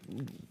we'll be,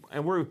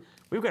 and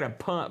we've got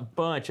a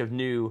bunch of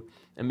new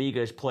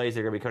Amiga's plays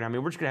that are going to be coming out. I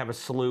mean, we're just going to have a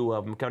slew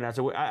of them coming out.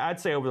 So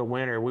I'd say over the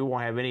winter we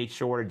won't have any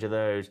shortage of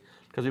those,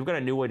 because we've got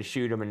a new way to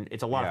shoot them, and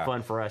it's a lot of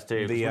fun for us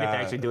too. We get to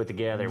actually do it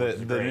together.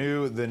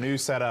 The new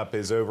setup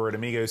is over at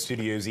Amigo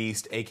Studios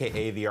East,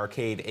 aka the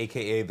arcade,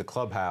 aka the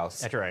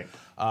clubhouse. That's right.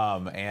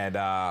 And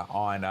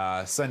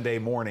on Sunday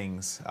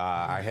mornings,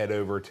 I head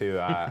over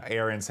to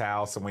Aaron's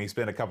house, and we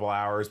spend a couple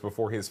hours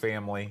before his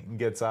family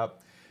gets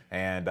up,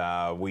 and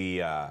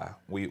we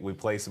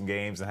play some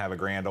games and have a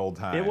grand old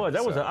time. It was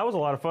that was a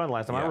lot of fun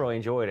last time. Yeah. I really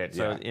enjoyed it.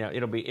 So Yeah.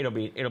 it'll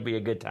be a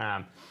good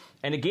time.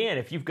 And again,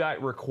 if you've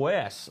got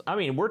requests, I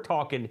mean, we're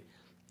talking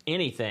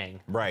anything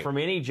from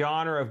any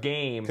genre of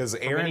game. Because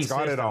Aaron's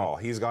got it all.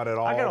 He's got it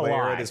all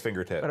there at his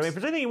fingertips. But I mean, if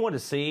there's anything you want to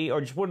see,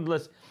 or just wouldn't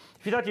listen,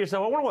 if you thought to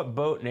yourself, I wonder what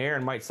Boat and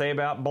Aaron might say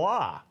about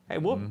blah. Hey,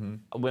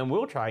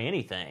 we'll try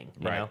anything.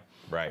 You know?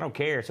 Right. I don't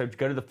care. So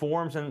go to the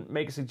forums and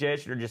make a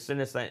suggestion, or just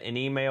send us an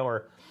email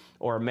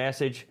or a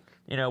message.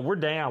 You know, we're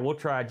down. We'll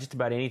try just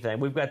about anything.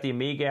 We've got the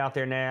Amiga out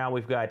there now.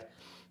 We've got.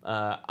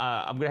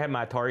 I'm going to have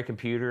my Atari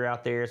computer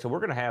out there, so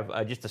we're going to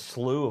have just a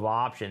slew of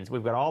options.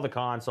 We've got all the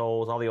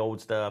consoles, all the old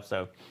stuff.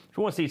 So if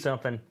you want to see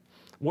something,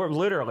 we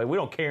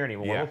don't care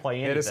anymore. Yeah. We'll play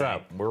anything. Hit us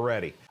up. We're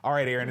ready. All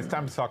right, Aaron, it's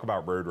time to talk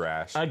about Road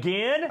Rash.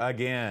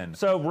 Again?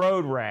 So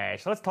Road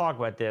Rash. Let's talk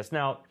about this.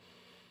 Now,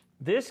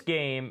 this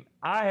game,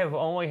 I have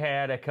only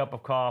had a cup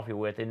of coffee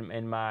with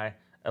in my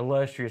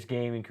illustrious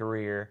gaming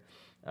career.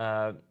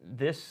 I'd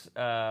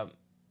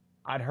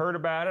heard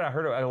about it. I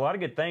heard a lot of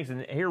good things.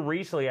 And here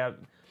recently,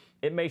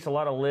 it makes a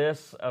lot of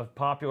lists of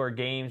popular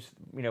games,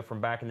 you know, from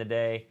back in the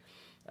day,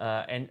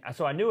 and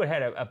so I knew it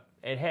had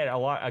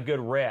a good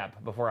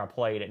rep before I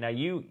played it. Now,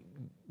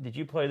 did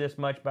you play this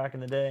much back in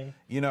the day?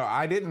 You know,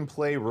 I didn't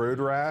play Road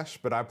Rash,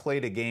 but I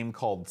played a game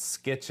called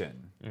Skitchin.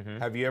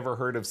 Have you ever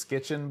heard of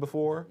Skitchin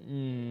before?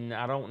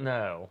 I don't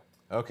know.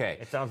 Okay.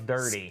 It sounds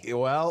dirty.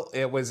 Well,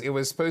 it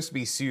was supposed to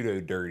be pseudo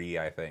dirty,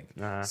 I think.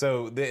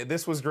 So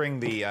this was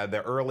during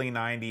the early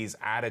 '90s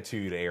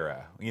Attitude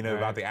Era. You know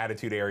about the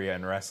Attitude Era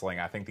in wrestling.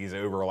 I think these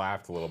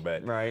overlapped a little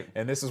bit. Right.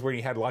 And this is where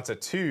you had lots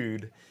of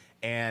tude,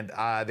 And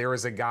there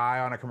was a guy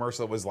on a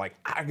commercial that was like,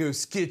 I go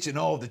skitching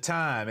all the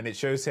time. And it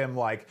shows him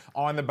like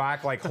on the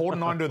back, like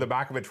holding onto the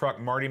back of a truck,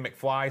 Marty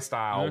McFly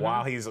style,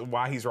 while he's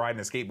riding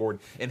a skateboard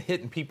and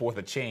hitting people with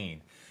a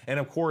chain. And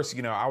of course,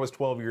 you know, I was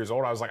 12 years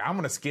old. I was like, I'm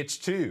going to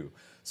skitch too.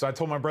 So I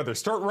told my brother,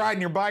 start riding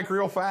your bike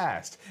real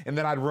fast. And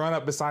then I'd run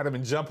up beside him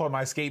and jump on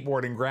my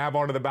skateboard and grab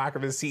onto the back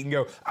of his seat and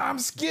go, I'm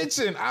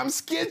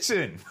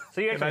skitching.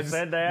 So you actually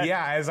said that?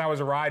 Yeah, as I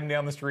was riding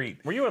down the street.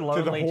 Were you a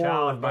lonely to the horror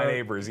child, of my Bo?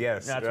 neighbors?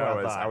 Yes, That's what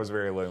I thought. I was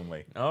very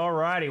lonely. All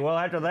righty. Well,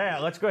 after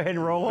that, let's go ahead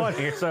and roll on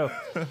here. So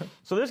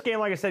this game,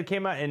 like I said,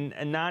 came out in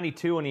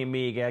 '92 on the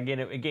Amiga. Again,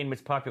 it gained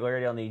its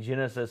popularity on the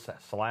Genesis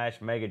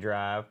 / Mega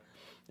Drive.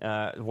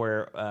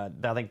 Where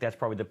I think that's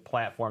probably the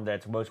platform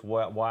that's most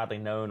widely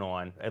known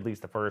on, at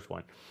least the first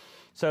one.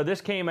 So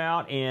this came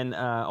out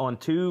on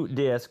 2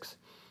 discs,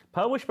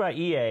 published by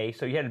EA,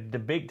 so you had the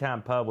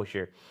big-time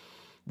publisher.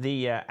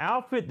 The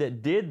outfit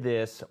that did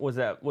this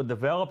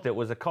developed it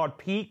was called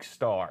Peak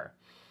Star.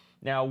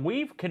 Now,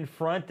 we've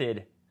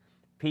confronted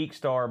Peak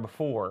Star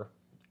before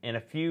in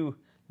a few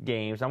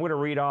games. I'm going to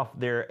read off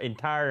their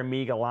entire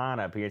Amiga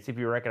lineup here and see if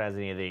you recognize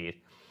any of these.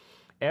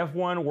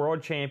 F1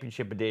 World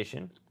Championship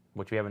Edition,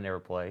 which we haven't never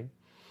played.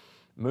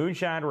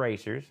 Moonshine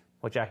Racers,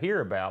 which I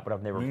hear about, but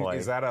I've never played.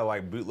 Is that a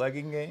like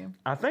bootlegging game?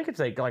 I think it's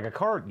like a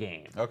kart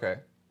game. Okay.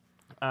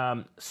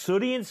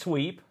 Sooty and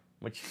Sweep,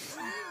 which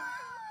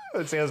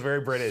That sounds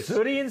very British.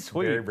 Sooty and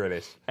Sweep. Very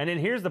British. And then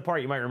here's the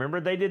part you might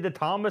remember. They did the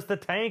Thomas the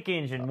Tank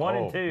Engine 1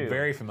 and 2.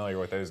 Very familiar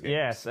with those games.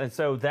 Yes, and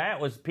so that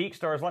was Peak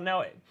Star's.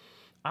 Now,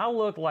 I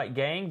looked like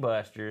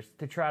gangbusters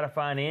to try to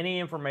find any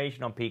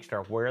information on Peak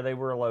Star, where they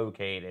were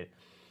located,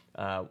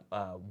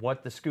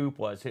 what the scoop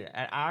was. And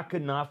I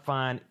could not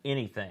find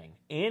anything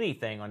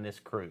on this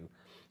crew.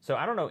 So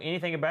I don't know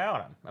anything about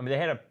them. I mean, they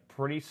had a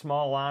pretty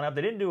small lineup.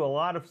 They didn't do a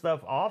lot of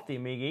stuff off the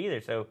Amiga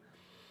either. So,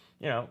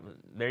 you know,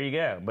 there you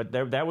go. But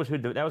that was who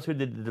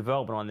did the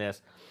development on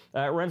this.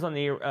 It runs on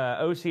the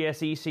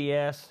OCS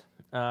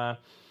ECS.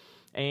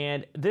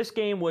 And this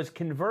game was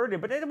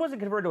converted, but it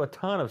wasn't converted to a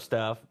ton of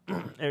stuff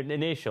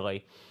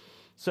initially.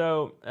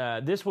 So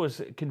this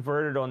was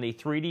converted on the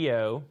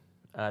 3DO,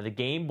 the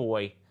Game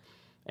Boy,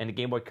 and the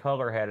Game Boy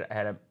Color had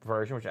a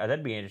version, which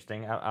that'd be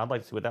interesting. I'd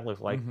like to see what that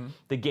looks like. Mm-hmm.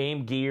 The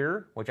Game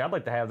Gear, which I'd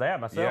like to have that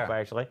myself,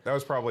 actually. That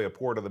was probably a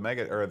port of the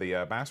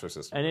Master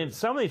System. And then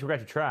some of these we got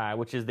to try,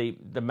 which is the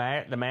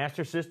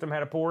Master System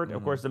had a port, mm-hmm.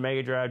 Of course the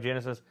Mega Drive,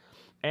 Genesis,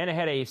 and it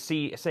had a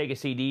Sega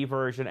CD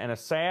version and a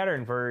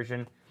Saturn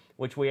version,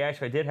 which we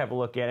actually did have a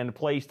look at, and the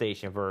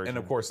PlayStation version. And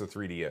of course the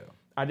 3DO.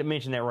 I didn't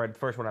mention that right. The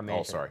first one I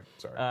mentioned. Oh,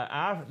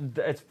 sorry.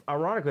 It's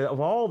ironically,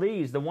 of all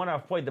these, the one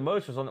I've played the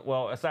most was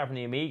aside from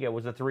the Amiga,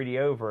 was the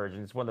 3DO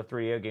version. It's one of the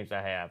 3DO games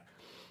I have,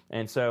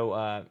 and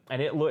so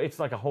it's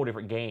like a whole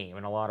different game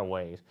in a lot of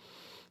ways.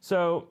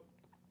 So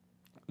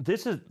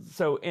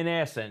in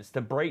essence, to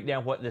break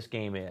down what this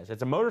game is,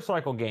 it's a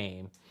motorcycle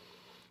game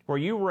where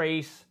you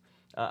race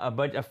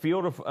a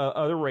field of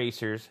other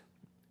racers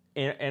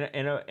in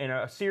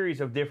a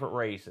series of different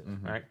races,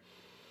 mm-hmm. right?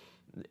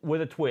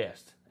 With a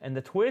twist. And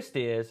the twist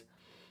is,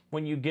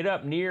 when you get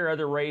up near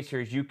other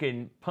racers, you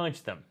can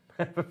punch them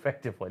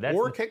effectively.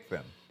 Kick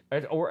them.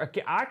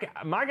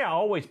 My guy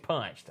always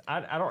punched. I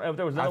don't know if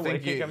there was another way to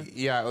kick him.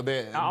 Yeah,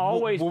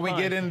 when we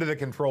get into the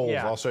controls,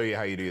 I'll show you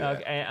how you do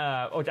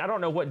that. Which I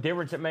don't know what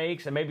difference it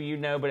makes, and maybe you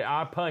know, but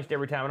I punched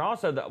every time. And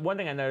also, the one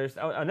thing I noticed,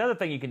 another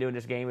thing you can do in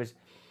this game is,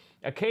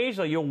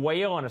 occasionally you'll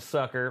wail on a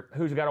sucker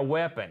who's got a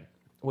weapon,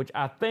 which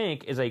I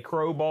think is a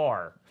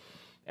crowbar.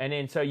 And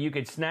then so you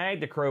could snag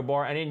the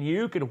crowbar, and then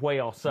you could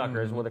whale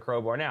suckers mm-hmm. with a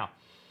crowbar. Now,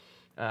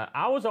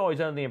 I was always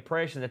under the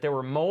impression that there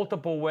were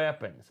multiple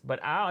weapons,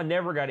 but I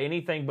never got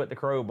anything but the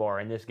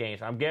crowbar in this game.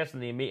 So I'm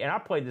guessing and I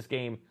played this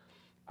game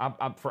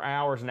for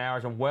hours and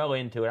hours and well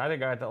into it. I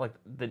think I got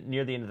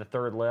near the end of the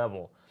third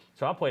level.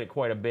 So I played it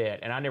quite a bit,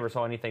 and I never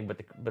saw anything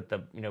but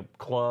the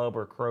club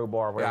or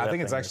crowbar. Yeah, I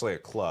think it's actually a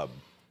club.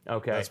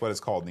 Okay, that's what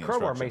it's called in the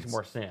crowbar instructions. Makes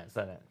more sense,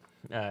 doesn't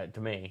it,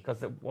 to me?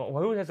 Because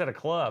who has a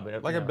club?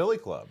 Like a billy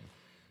club.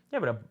 Yeah,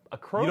 but a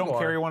crowbar. You don't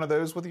carry one of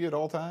those with you at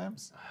all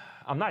times?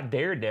 I'm not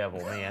Daredevil,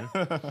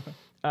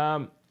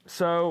 man.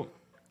 So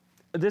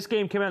this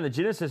game came out in the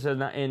Genesis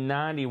in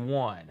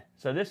 91.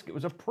 So this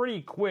was a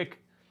pretty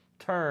quick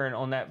turn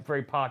on that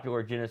very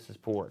popular Genesis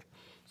port.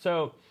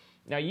 So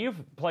now you've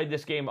played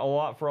this game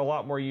for a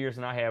lot more years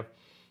than I have.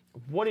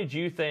 What did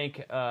you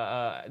think?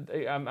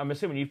 I'm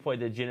assuming you've played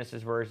the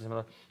Genesis version.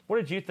 What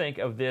did you think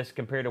of this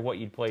compared to what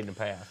you'd played in the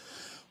past?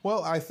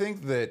 Well, I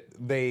think that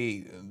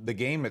the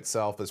game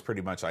itself is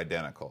pretty much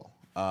identical.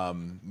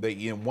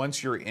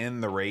 Once you're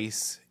in the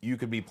race, you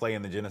could be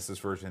playing the Genesis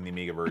version and the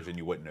Amiga version,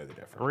 you wouldn't know the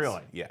difference.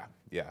 Really? Yeah.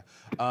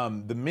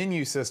 The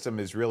menu system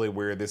is really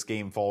where this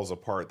game falls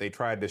apart. They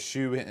tried to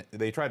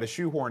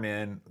shoehorn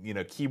in,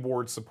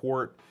 keyboard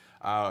support,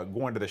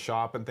 going to the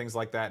shop and things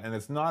like that, and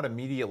it's not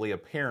immediately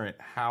apparent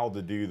how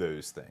to do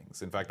those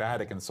things. In fact, I had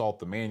to consult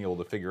the manual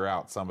to figure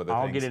out some of the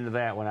things. I'll get into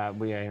that when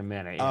in a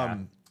minute. Yeah.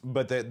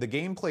 but the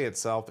gameplay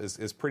itself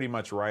is pretty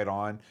much right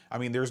on. I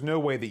mean, there's no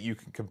way that you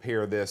can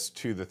compare this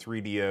to the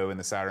 3DO and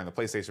the Saturn and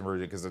the PlayStation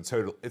version because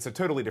it's a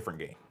totally different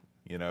game.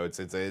 You know,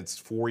 it's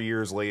 4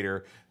 years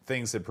later.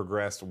 Things had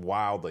progressed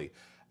wildly.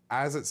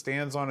 As it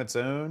stands on its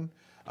own,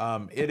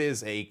 it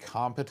is a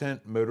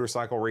competent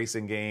motorcycle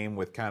racing game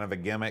with kind of a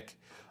gimmick.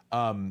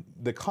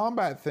 The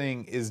combat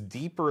thing is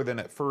deeper than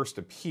it first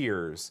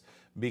appears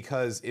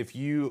because if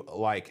you,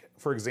 like,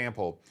 for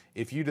example,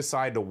 if you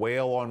decide to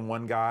wail on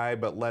one guy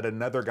but let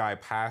another guy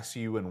pass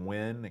you and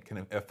win, it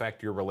can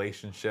affect your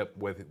relationship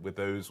with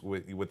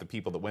the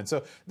people that win.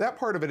 So that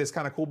part of it is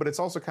kind of cool, but it's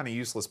also kind of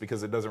useless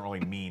because it doesn't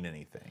really mean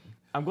anything.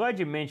 I'm glad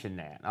you mentioned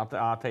that.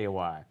 I'll tell you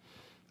why.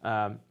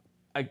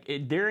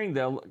 During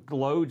the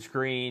load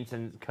screens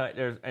and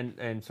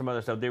and some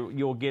other stuff,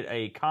 you'll get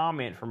a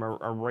comment from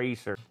a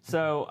racer.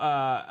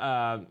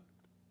 So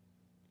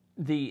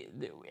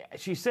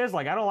she says,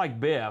 like, I don't like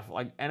Biff,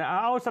 like, and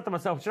I always thought to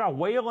myself, should I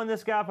wail on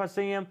this guy if I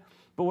see him?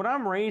 But when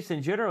I'm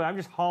racing, generally I'm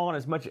just hauling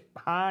as much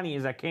hiney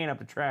as I can up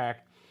the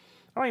track.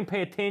 I don't even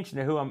pay attention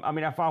to who I'm. I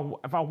mean, if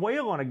I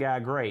wail on a guy,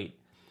 great.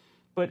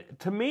 But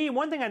to me,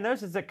 one thing I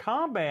noticed is that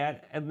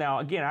combat. And now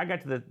again, I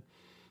got to the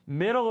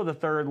middle of the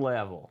third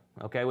level,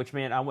 okay, which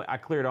meant I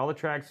cleared all the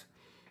tracks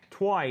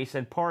twice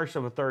and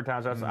partial the third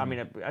time. So I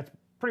mean, that's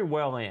pretty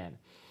well in.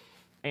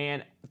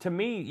 And to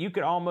me, you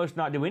could almost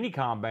not do any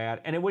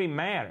combat, and it wouldn't even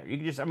matter. You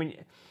could just, I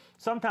mean,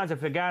 sometimes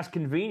if a guy's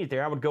convenient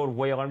there, I would go and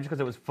wail on him just because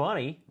it was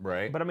funny.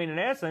 Right. But I mean, in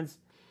essence,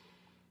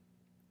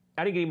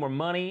 I didn't get any more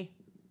money.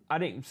 I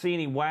didn't see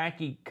any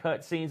wacky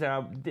cut scenes that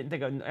I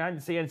didn't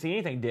see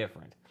anything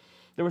different.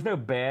 There was no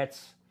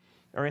bets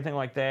or anything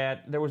like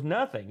that. There was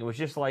nothing. It was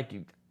just like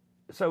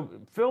So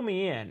fill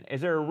me in.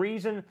 Is there a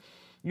reason?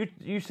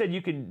 You said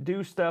you can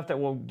do stuff that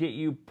will get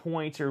you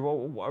points, or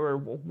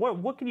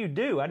what can you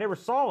do? I never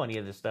saw any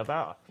of this stuff.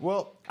 I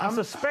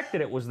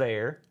suspected it was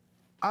there.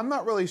 I'm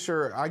not really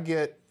sure. I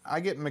get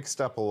mixed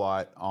up a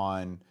lot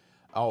on.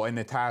 Oh, and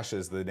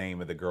Natasha's the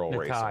name of the girl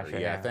racer.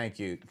 Yeah, thank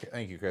you,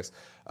 Chris.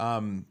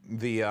 I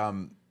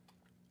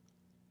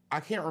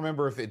can't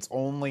remember if it's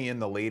only in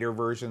the later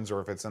versions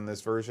or if it's in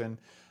this version.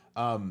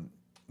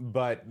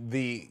 But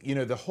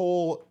the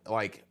whole,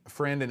 like,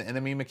 friend and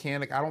enemy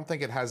mechanic, I don't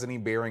think it has any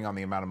bearing on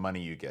the amount of money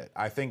you get.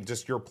 I think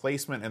just your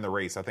placement in the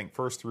race, I think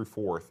first through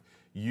fourth,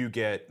 you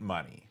get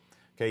money.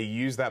 Okay, you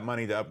use that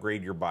money to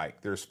upgrade your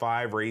bike. There's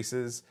 5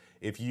 races.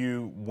 If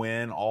you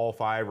win all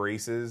 5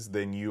 races,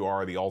 then you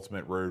are the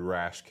ultimate road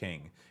rash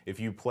king. If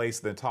you place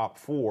the top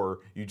 4,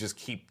 you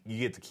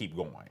get to keep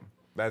going.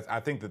 I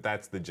think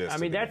that's the gist. I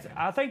mean,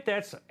 I think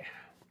that's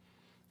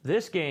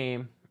this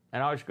game.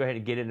 And I'll just go ahead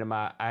and get into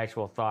my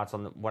actual thoughts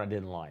on what I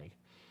didn't like.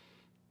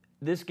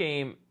 This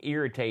game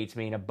irritates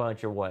me in a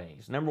bunch of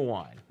ways. Number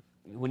one,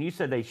 when you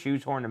said they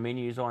shoehorn the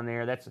menus on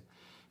there,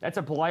 that's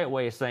a polite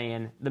way of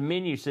saying the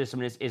menu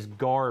system is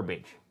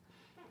garbage.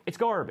 It's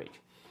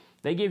garbage.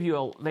 They give you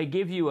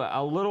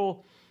a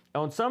little.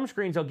 On some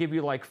screens, they'll give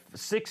you like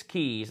 6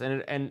 keys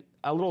and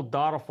a little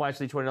dot will flash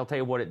each one. And they'll tell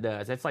you what it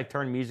does. It's like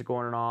turn music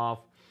on and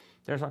off.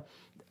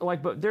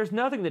 But there's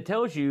nothing that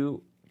tells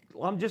you.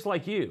 Well, I'm just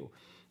like you.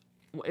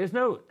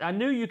 I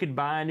knew you could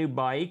buy a new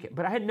bike,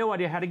 but I had no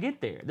idea how to get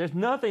there. There's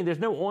no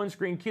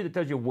on-screen cue that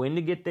tells you when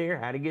to get there,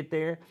 how to get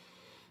there.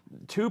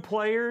 2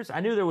 players, I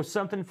knew there was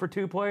something for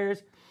 2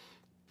 players.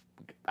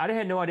 I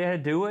had no idea how to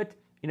do it.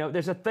 You know,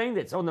 there's a thing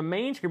that's on the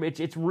main screen,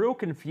 it's real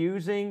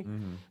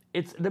confusing.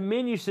 Mm-hmm. The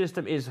menu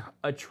system is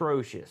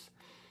atrocious.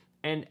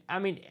 And I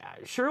mean,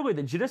 surely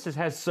the Genesis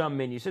has some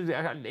menus.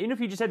 Even if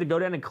you just had to go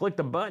down and click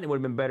the button, it would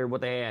have been better than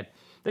what they had.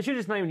 They should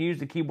just not even use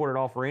the keyboard at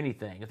all for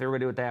anything if they were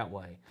going to do it that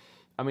way.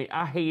 I mean,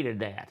 I hated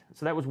that.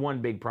 So that was one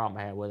big problem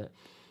I had with it.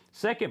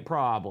 Second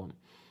problem,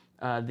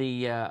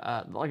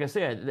 like I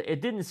said,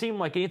 it didn't seem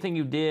like anything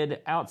you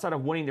did outside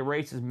of winning the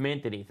races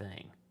meant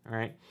anything. All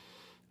right,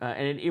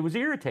 and it was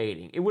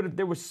irritating.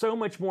 There was so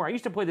much more. I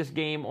used to play this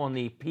game on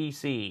the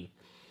PC.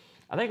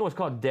 I think it was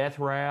called Death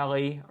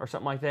Rally or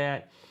something like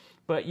that.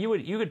 But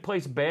you could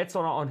place bets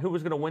on who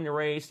was going to win the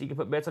race. You could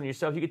put bets on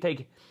yourself.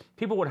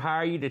 People would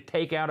hire you to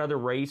take out other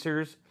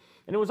racers,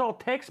 and it was all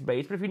text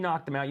based. But if you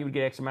knocked them out, you would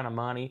get X amount of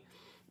money.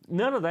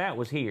 None of that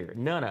was here.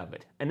 None of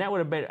it. And that would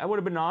have been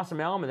an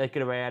awesome element they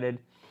could have added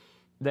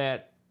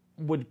that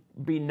would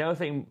be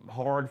nothing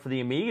hard for the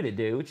Amiga to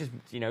do. It's just,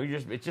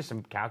 it's just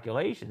some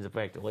calculations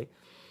effectively.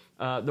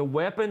 The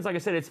weapons, like I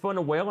said, it's fun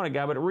to wail on a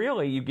guy, but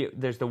really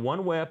there's the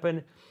one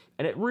weapon,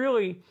 and it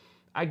really,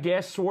 I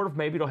guess, sort of,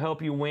 maybe it'll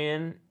help you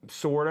win,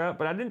 sort of,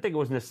 but I didn't think it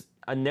was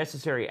a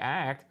necessary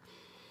act.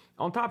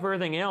 On top of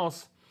everything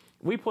else,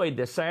 we played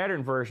the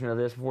Saturn version of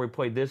this before we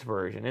played this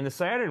version. In the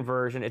Saturn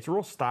version, it's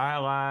real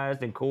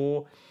stylized and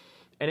cool,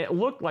 and it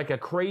looked like a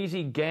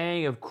crazy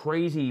gang of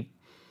crazy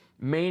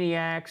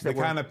maniacs. The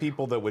kind of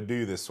people that would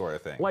do this sort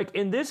of thing. Like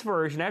in this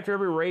version, after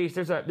every race,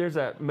 there's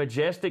a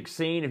majestic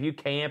scene of you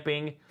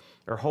camping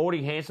or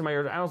holding hands to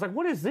somebody. I was like,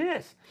 what is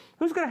this?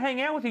 Who's going to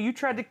hang out with you? You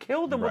tried to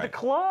kill them with a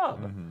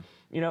club.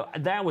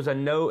 Mm-hmm. That was I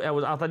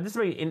thought this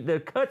made the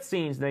cut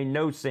scenes made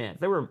no sense.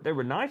 They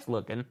were nice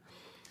looking.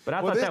 But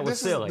I thought that was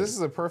silly. This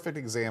is a perfect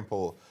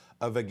example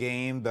of a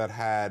game that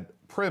had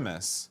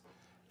premise,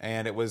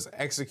 and it was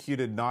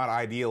executed not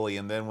ideally,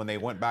 and then when they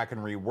went back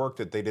and reworked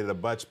it, they did a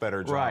much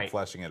better job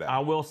fleshing it out. I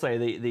will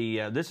say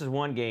this is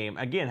one game,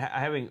 again,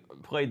 having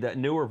played the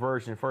newer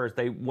version first,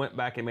 they went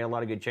back and made a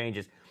lot of good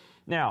changes.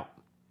 Now,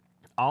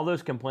 all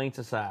those complaints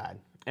aside,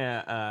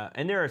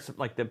 and there are some,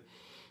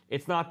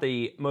 it's not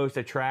the most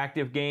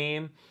attractive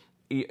game.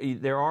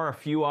 There are a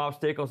few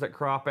obstacles that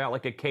crop out,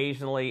 like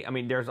occasionally. I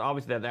mean, there's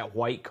obviously that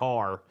white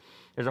car.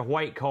 There's a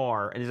white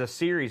car, and there's a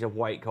series of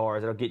white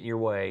cars that'll get in your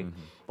way,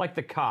 like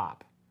the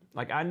cop.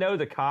 Like, I know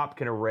the cop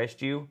can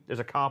arrest you. There's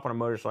a cop on a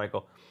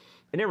motorcycle.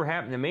 It never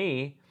happened to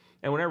me.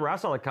 And whenever I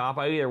saw the cop,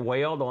 I either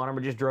wailed on him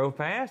or just drove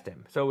past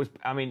him. So it was,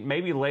 I mean,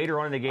 maybe later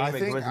on in the game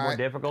it was more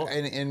difficult.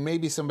 And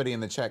maybe somebody in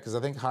the chat, because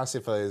I think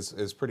Hasifa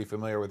is pretty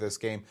familiar with this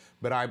game,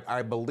 but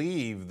I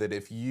believe that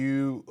if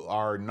you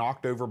are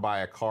knocked over by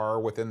a car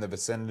within the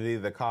vicinity,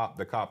 the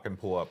cop can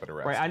pull up and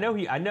arrest you.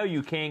 Right, I know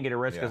you can get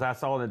arrested because I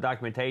saw in the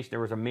documentation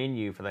there was a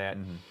menu for that.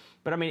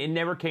 But I mean, it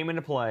never came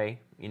into play,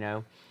 you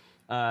know.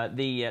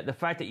 The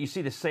fact that you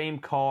see the same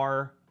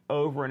car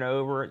over and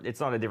over,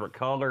 it's not a different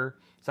color,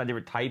 it's not a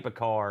different type of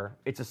car,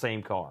 it's the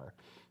same car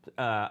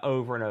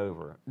over and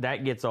over.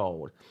 That gets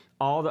old.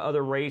 All the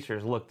other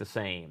racers look the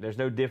same. There's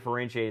no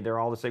differentiating. They're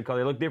all the same color.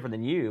 They look different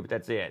than you, but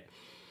that's it.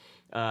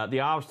 The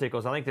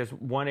obstacles, I think there's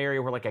one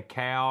area where like a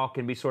cow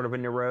can be sort of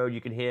in the road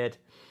you can hit,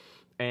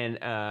 and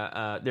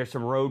there's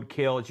some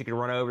roadkill that you can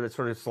run over that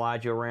sort of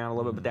slides you around a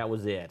little bit, but that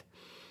was it.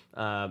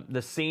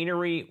 The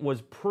scenery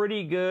was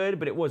pretty good,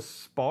 but it was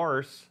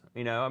sparse.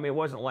 You know, I mean, it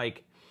wasn't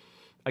like,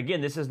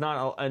 again, this is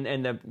not,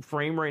 and the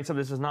frame rate, so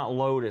this is not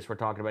Lotus we're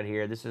talking about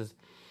here. This is,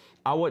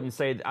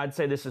 I'd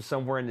say this is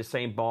somewhere in the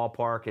same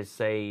ballpark as,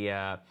 say,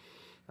 I'm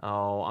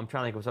trying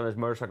to think of some of those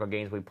motorcycle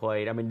games we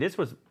played. I mean, this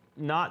was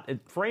not,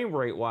 frame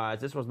rate wise,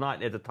 this was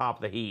not at the top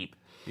of the heap.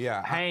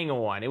 Yeah. Hang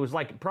On. It was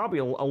like probably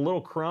a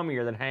little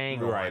crummier than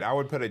Hang On. Right. I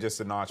would put it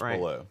just a notch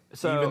below.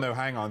 So, even though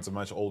Hang On's a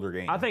much older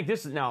game. I think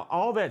this is, now,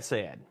 all that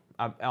said,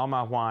 all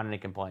my whining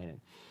and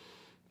complaining,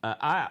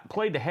 I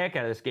played the heck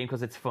out of this game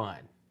because it's fun.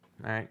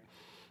 All right.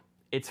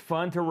 It's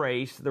fun to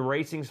race. The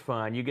racing's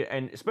fun. You get,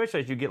 and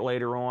especially as you get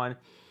later on,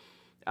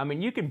 I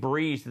mean, you can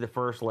breeze to the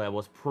first level.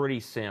 It's pretty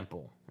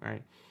simple,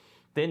 right?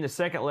 Then the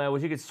second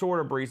levels, you can sort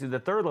of breeze through. The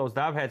third levels,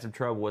 I've had some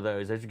trouble with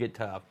those. Those get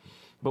tough.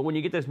 But when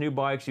you get those new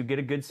bikes, you get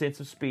a good sense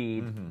of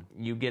speed.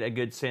 You get a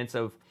good sense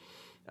of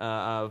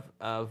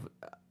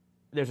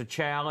there's a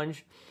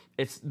challenge.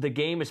 The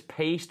game is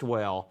paced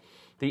well.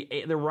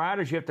 The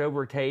riders you have to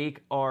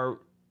overtake are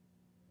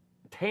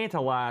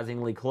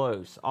tantalizingly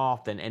close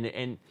often,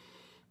 and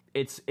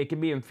it can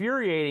be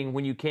infuriating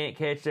when you can't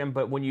catch them,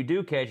 but when you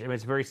do catch them,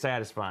 it's very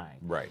satisfying.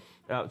 Right.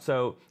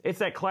 So it's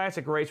that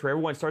classic race where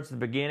everyone starts at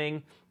the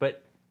beginning,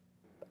 but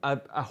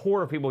a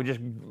horde of people just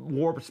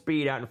warp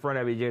speed out in front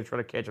of you to try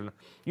to catch them.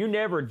 You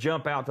never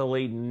jump out to the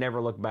lead and never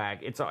look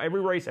back. It's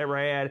every race I ever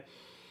had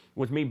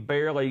was me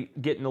barely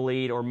getting the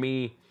lead or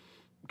me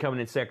coming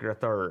in second or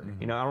third.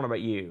 You know, I don't know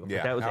about you.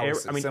 Yeah, that was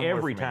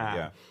every time.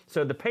 Yeah.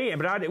 So the pay,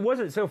 but it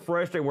wasn't so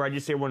frustrating where I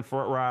just see everyone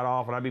front ride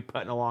off and I'd be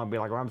putting along and be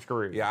like, well, I'm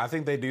screwed. Yeah, I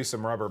think they do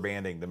some rubber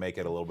banding to make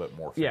it a little bit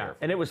more fair. Yeah,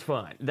 and it was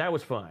fun. That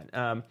was fun.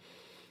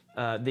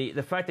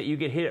 The fact that you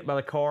get hit by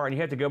the car and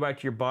you have to go back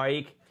to your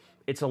bike,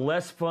 it's a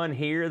less fun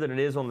here than it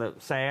is on the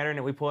Saturn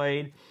that we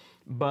played,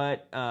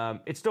 but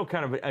it's still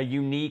kind of a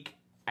unique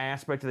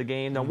aspect of the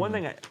game. Now, one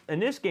thing in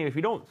this game,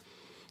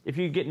 if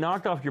you get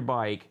knocked off your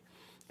bike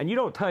and you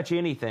don't touch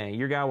anything,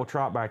 your guy will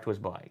trot back to his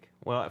bike.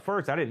 Well, at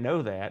first I didn't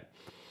know that,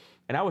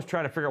 and I was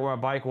trying to figure out where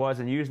my bike was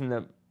and using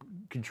the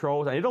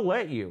controls, and it'll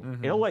let you.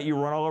 It'll let you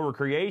run all over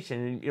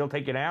creation, and it'll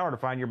take you an hour to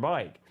find your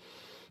bike.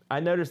 I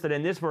noticed that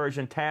in this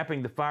version,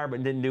 tapping the fire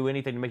button didn't do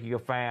anything to make you go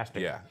faster.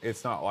 Yeah,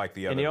 it's not like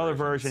the other. In the other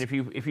versions.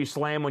 version, if you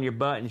slam on your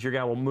buttons, your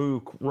guy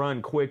will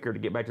run quicker to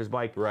get back to his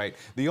bike. Right.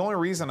 The only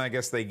reason I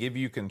guess they give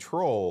you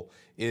control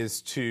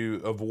is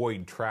to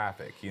avoid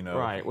traffic. You know.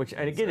 Right. Which,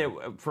 and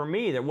again, for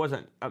me, that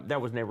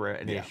was never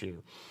an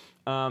issue.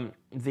 But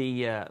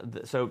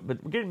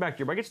getting back to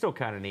your bike, it's still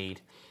kind of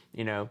neat.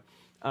 You know.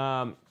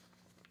 So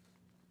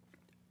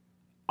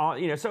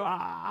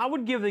I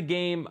would give the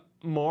game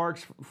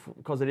marks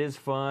because it is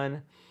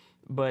fun,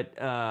 but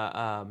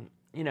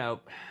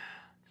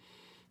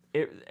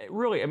it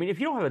really, I mean, if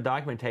you don't have a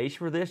documentation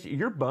for this,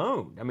 you're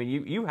boned. I mean,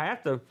 you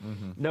have to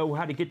know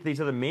how to get to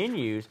these other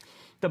menus.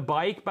 The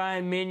bike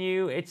buying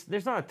menu,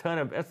 there's not a ton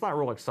of, it's not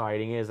real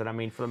exciting, is it? I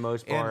mean, for the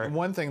most part. And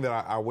one thing that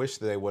I wish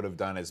they would have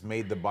done is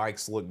made the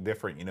bikes look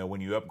different. You know, when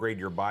you upgrade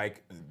your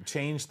bike,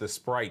 change the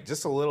sprite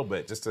just a little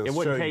bit, just to show you. It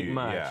wouldn't take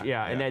much,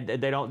 yeah. And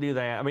they don't do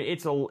that. I mean,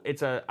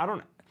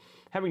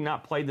 having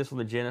not played this on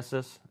the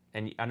Genesis,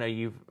 and I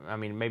know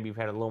maybe you've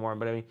had it a little more,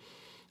 but I mean,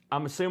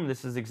 I'm assuming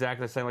this is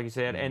exactly the same, like you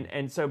said,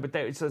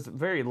 it's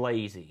very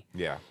lazy.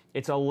 Yeah.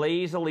 It's a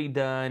lazily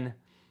done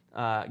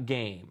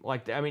game.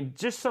 Like, I mean,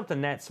 just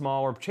something that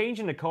small, or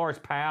changing the car's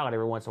palette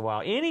every once in a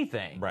while,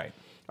 anything. Right.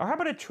 Or how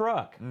about a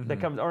truck that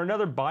comes, or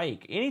another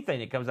bike,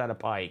 anything that comes out of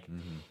Pike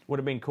would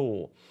have been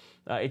cool.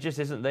 It just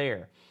isn't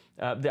there.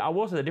 I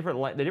will say the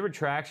different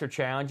tracks are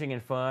challenging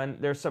and fun.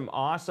 There's some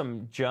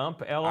awesome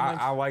jump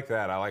elements. I like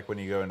that. I like when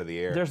you go into the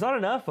air. There's not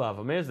enough of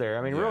them, is there?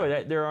 I mean,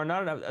 really, there are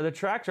not enough. The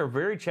tracks are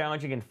very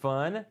challenging and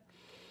fun.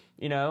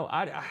 You know,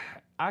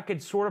 I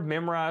could sort of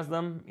memorize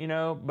them, you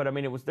know, but I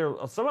mean, it was there.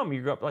 Some of them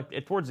you go up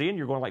like towards the end,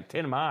 you're going like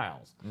 10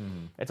 miles.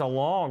 It's a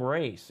long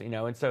race, you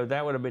know, and so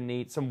that would have been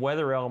neat. Some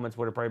weather elements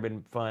would have probably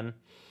been fun.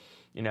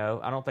 You know,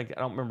 I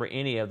don't remember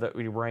any of the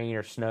rain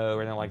or snow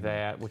or anything like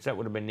that, which that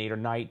would have been neat, or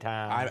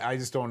nighttime. I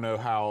just don't know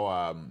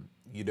how,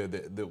 you know,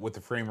 with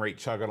the frame rate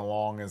chugging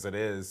along as it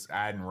is,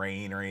 adding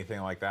rain or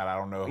anything like that. I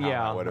don't know how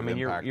that would have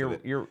impacted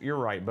it. You're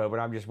right, Bo,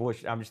 but I'm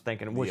just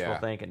thinking wishful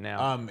thinking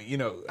now. You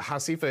know,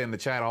 Hasifa in the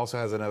chat also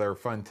has another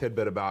fun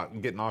tidbit about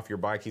getting off your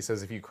bike. He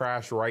says if you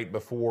crash right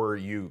before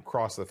you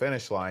cross the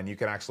finish line, you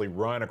can actually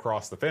run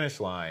across the finish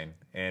line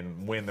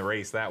and win the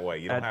race that way.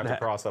 You don't have to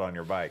cross it on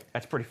your bike.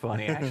 That's pretty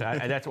funny, actually.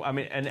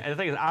 And the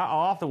thing is, I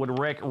often would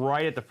wreck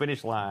right at the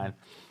finish line,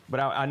 but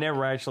I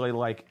never actually,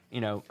 like,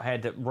 you know,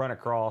 had to run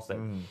across it.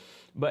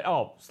 But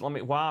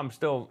while I'm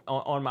still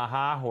on my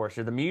high horse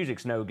here, the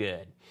music's no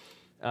good.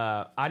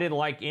 I didn't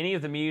like any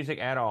of the music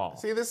at all.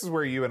 See, this is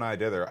where you and I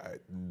differ.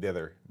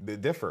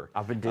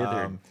 I've been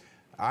dithered.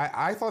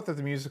 I thought that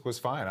the music was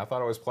fine. I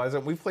thought it was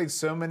pleasant. We've played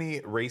so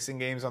many racing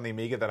games on the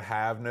Amiga that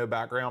have no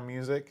background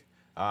music.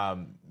 I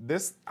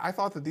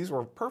thought that these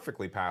were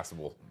perfectly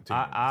passable.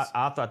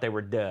 I thought they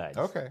were duds.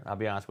 Okay. I'll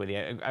be honest with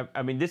you.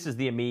 I mean, this is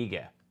the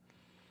Amiga.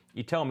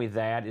 You tell me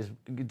that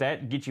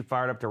gets you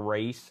fired up to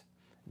race?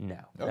 No,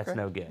 that's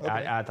no good. Okay.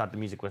 I thought the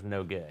music was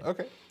no good.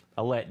 Okay.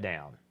 A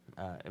letdown,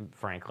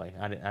 frankly.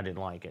 I didn't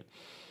like it.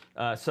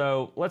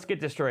 So let's get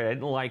this straight.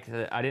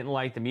 I didn't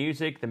like the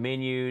music, the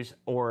menus,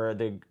 or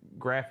the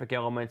graphic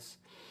elements.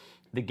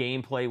 The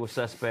gameplay was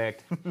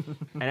suspect.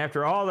 And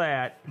after all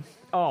that,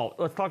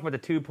 let's talk about the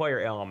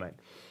two-player element.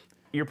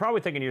 You're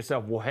probably thinking to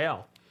yourself, well,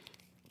 hell,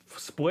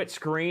 split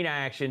screen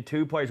action,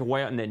 2 players,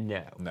 well,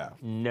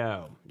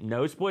 no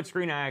split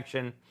screen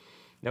action,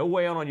 no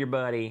wailing on your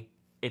buddy.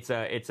 It's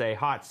a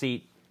hot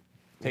seat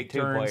take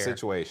turn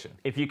situation.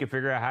 If you can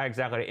figure out how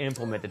exactly to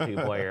implement the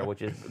 2-player,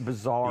 which is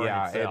bizarre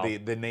in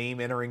itself. The name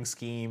entering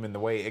scheme and the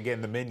way,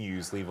 again, the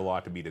menus leave a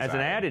lot to be desired. As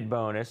an added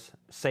bonus,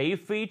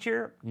 save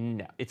feature,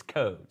 no, it's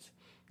codes.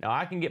 Now,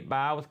 I can get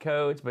by with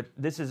codes, but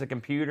this is a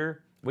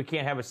computer. We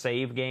can't have a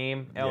save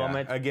game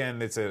element. Yeah.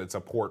 Again, it's a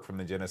port from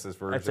the Genesis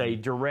version. It's a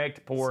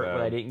direct port, but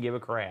I didn't give a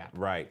crap.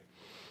 Right.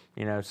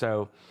 You know,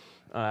 so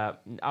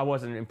I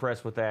wasn't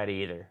impressed with that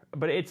either.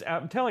 But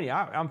I'm telling you,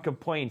 I'm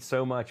complaining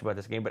so much about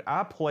this game, but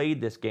I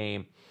played this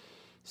game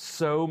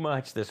so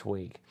much this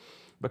week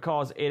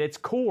because at its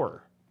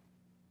core,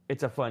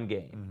 it's a fun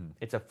game.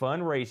 It's a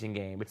fun racing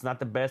game. It's not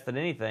the best at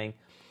anything,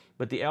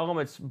 but the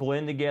elements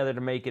blend together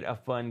to make it a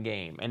fun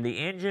game. And the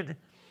engine,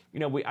 you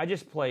know, I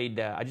just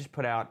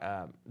put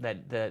out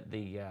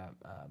the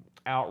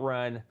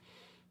Outrun,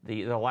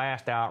 the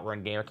last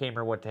Outrun game. I can't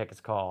remember what the heck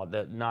it's called.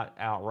 Not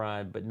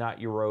Outrun, but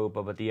not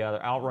Europa, but the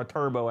other Outrun,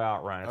 Turbo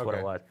Outrun. That's what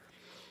it was.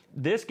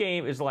 This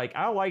game is like,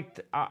 I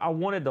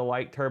wanted to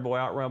like Turbo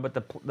Outrun, but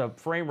the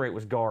frame rate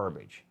was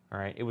garbage. All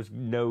right, it was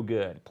no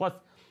good. Plus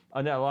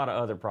a lot of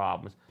other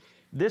problems.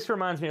 This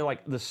reminds me of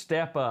like the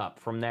step up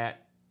from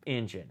that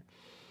engine.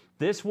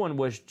 This one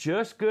was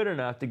just good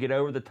enough to get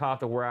over the top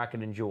to where I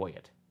could enjoy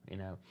it. You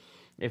know,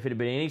 if it had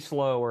been any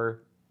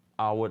slower,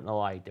 I wouldn't have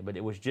liked it. But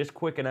it was just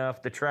quick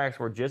enough. The tracks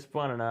were just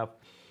fun enough.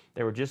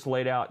 They were just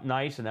laid out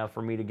nice enough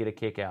for me to get a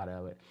kick out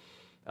of it.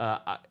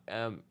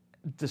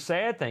 The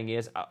sad thing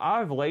is,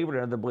 I've labored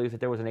under the belief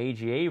that there was an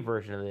AGA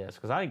version of this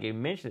because I think I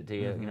mentioned it to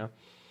you. You know,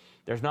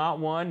 there's not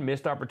one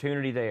missed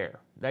opportunity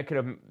there. They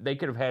could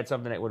have had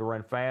something that would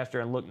run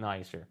faster and look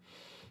nicer,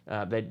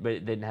 but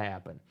it didn't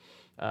happen.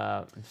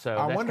 So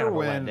I that's wonder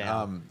kind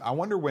of I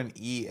wonder when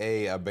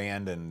EA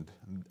abandoned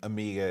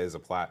Amiga as a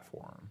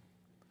platform,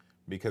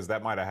 because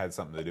that might have had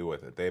something to do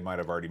with it. They might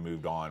have already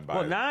moved on.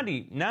 Well,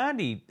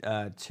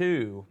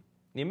 92,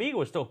 the Amiga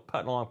was still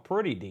putting along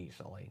pretty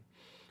decently.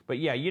 But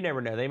yeah, you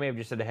never know. They may have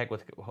just said, "The heck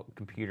with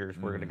computers.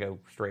 We're going to go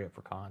straight up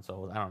for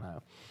consoles." I don't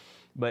know.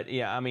 But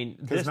yeah, I mean,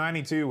 because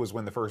 92 was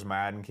when the first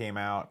Madden came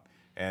out,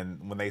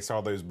 and when they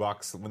saw those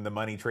bucks, when the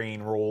money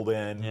train rolled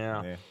in.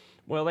 Yeah.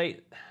 Well,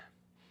 they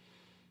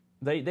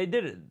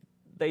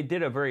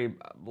did a very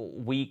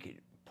weak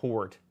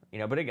port, you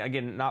know. But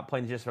again, not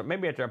playing the Genesis.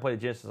 Maybe after I play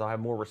the Genesis, I'll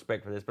have more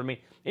respect for this. But I mean,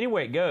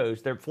 anyway, it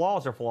goes. Their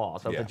flaws are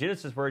flaws. So if the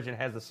Genesis version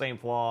has the same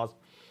flaws,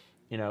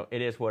 you know,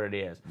 it is what it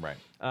is. Right.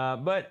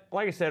 But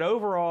like I said,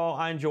 overall,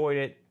 I enjoyed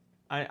it.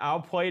 I'll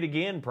play it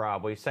again,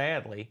 probably.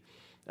 Sadly,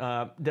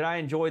 did I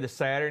enjoy the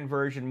Saturn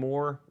version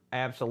more?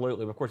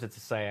 Absolutely. Of course, it's a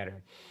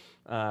Saturn.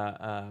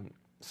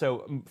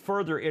 So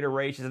further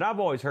iterations, and I've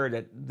always heard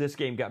that this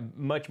game got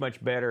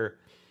much better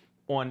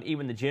on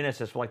even the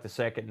Genesis, for like the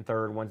second and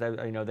third ones.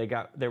 Every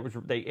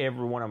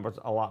one of them was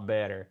a lot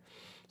better.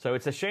 So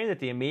it's a shame that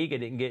the Amiga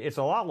didn't get. It's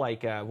a lot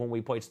like when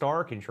we played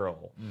Star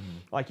Control.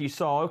 Like you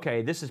saw,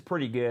 okay, this is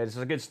pretty good. This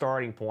is a good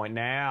starting point.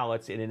 Now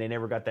and they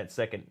never got that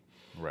second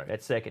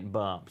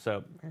bump.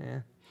 So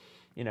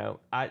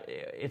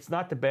it's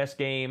not the best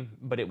game,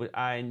 but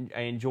I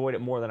enjoyed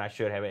it more than I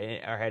should have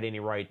or had any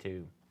right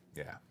to.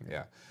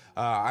 Yeah.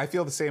 I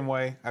feel the same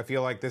way. I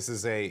feel like this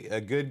is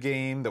a good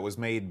game that was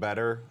made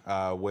better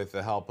with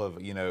the help of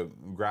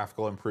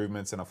graphical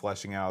improvements and a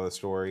fleshing out of the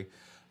story.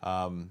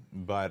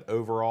 But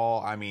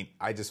overall, I mean,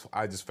 I just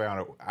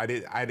found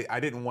it. I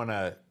didn't want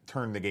to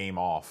turn the game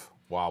off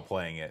while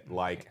playing it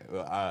like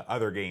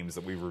other games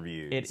that we've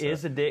reviewed. It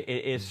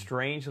is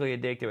strangely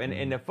addictive,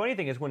 and the funny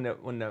thing is when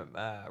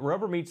the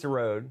rubber meets the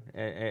road,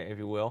 if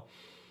you will.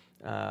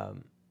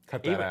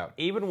 Cut that out.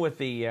 Even with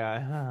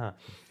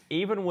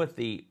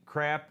the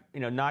crap,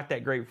 not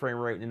that great frame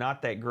rate and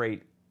not that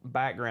great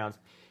backgrounds,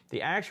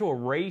 the actual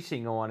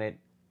racing on it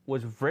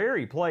was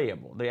very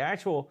playable. The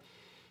actual,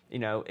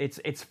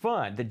 it's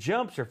fun. The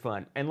jumps are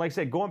fun, and like I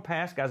said, going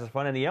past guys is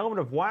fun, and the element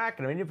of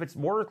whacking, even if it's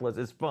worthless,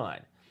 is fun.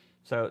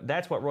 So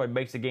that's what really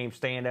makes the game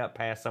stand up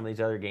past some of these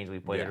other games we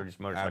played that are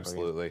just motorcycle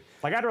absolutely. games.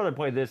 Like I'd rather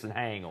play this than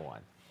Hang On.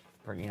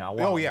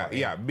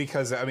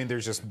 Because I mean,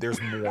 there's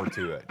more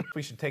to it.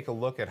 We should take a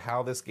look at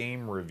how this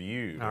game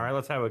reviewed. All right,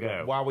 let's have a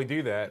go. While we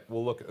do that,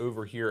 we'll look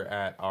over here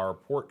at our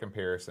port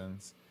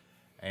comparisons,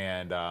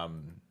 and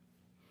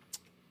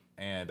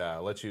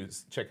let you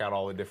check out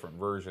all the different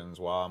versions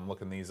while I'm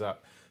looking these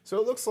up. So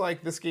it looks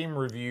like this game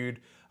reviewed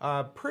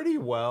pretty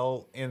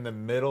well in the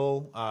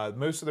middle.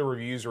 Most of the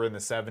reviews are in the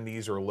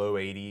 70s or low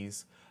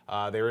 80s.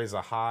 There is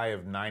a high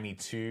of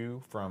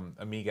 92 from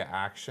Amiga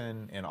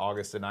Action in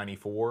August of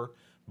 94.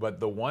 But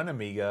the one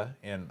Amiga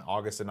in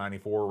August of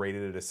 94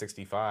 rated it a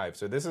 65.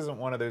 So this isn't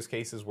one of those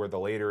cases where the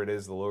later it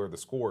is, the lower the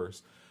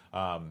scores.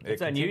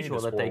 It's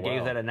unusual that they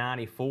gave that a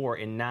 94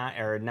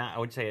 I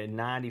would say a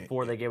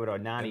 94. They gave it a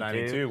 92.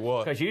 92. Well,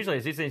 because usually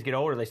as these things get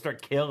older, they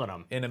start killing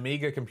them. In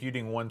Amiga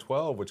Computing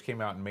 112, which came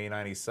out in May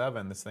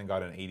 '97, this thing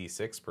got an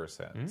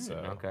 86%. So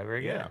okay,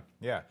 very good.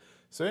 Yeah.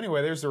 So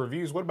anyway, there's the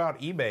reviews. What about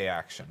eBay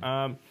Action?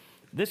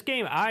 This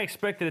game, I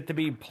expected it to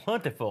be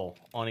plentiful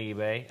on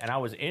eBay, and I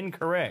was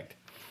incorrect.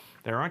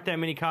 There aren't that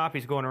many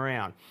copies going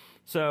around.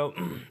 So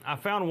I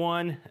found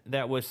one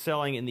that was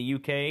selling in the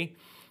UK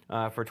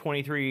for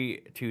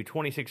 $23 to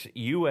 $26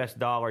 US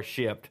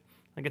shipped.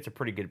 I think it's a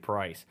pretty good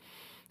price.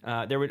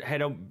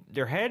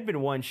 There had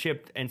been one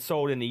shipped and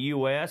sold in the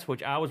US,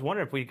 which I was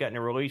wondering if we'd gotten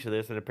a release of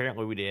this, and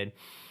apparently we did.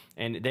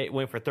 And they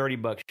went for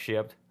 $30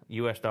 shipped,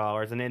 US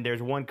dollars. And then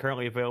there's one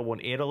currently available in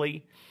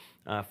Italy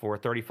for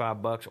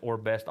 $35 or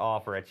best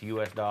offer. It's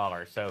US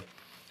dollars. So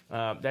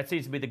that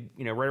seems to be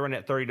the right around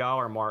that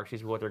 $30 mark.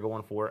 Seems to be what they're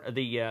going for.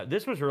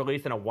 This was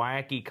released in a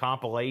wacky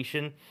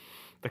compilation.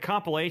 The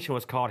compilation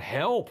was called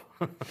Help.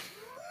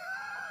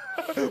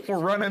 We're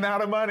running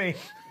out of money.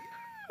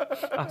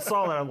 I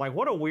saw that. I'm like,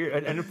 what a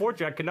weird. And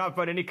unfortunately, I could not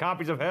find any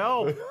copies of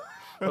Help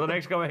with an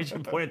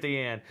exclamation point at the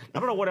end. I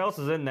don't know what else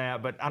is in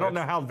that, but I don't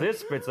know how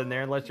this fits in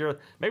there unless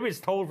maybe it's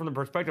told from the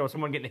perspective of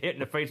someone getting hit in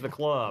the face of the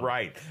club.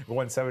 Right,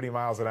 going 70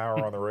 miles an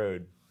hour on the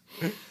road.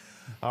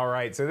 All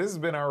right, so this has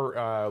been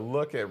our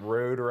look at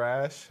Road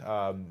Rash.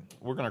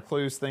 We're going to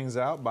close things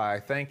out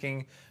by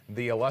thanking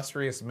the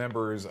illustrious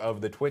members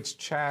of the Twitch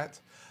chat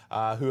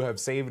who have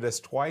saved us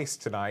twice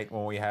tonight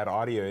when we had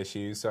audio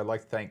issues. So I'd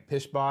like to thank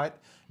Pishbot,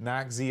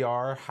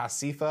 NakZR,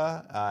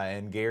 Hasifa,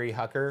 and Gary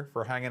Hucker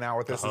for hanging out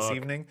with us this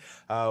evening.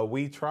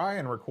 We try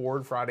and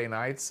record Friday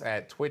nights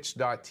at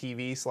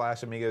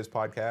twitch.tv/Amigos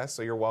Podcast,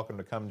 so you're welcome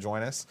to come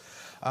join us.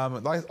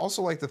 I'd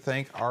also like to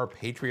thank our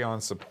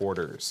Patreon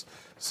supporters.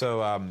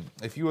 So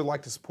if you would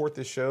like to support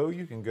this show,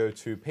 you can go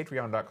to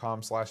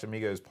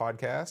patreon.com/Amigos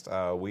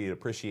Podcast. We'd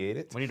appreciate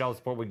it. We need all the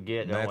support we can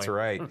get, don't That's we?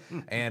 right.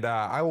 And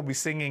I will be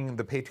singing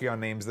the Patreon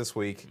names this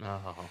week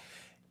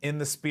in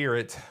the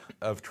spirit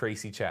of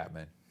Tracy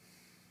Chapman.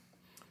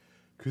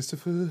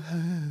 Christopher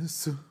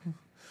Hassel,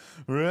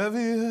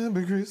 Ravi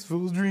Abbey,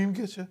 Christopher's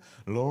Dreamcatcher,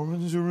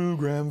 Lauren Giroux,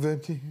 Graham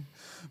Vemke,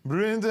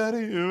 Brent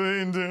Daddy,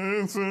 Elaine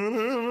Danson,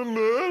 and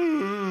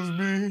others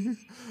be.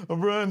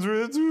 Brian's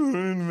Red to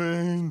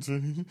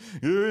Invention,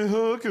 Gary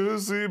Hooker,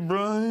 see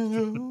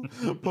Brian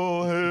Joe,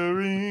 Paul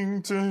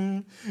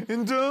Harrington,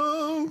 and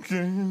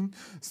Duncan,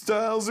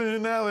 Styles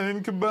and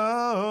Alan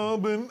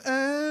Kebab, and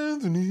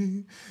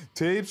Anthony,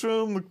 tapes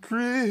from the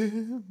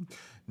crib.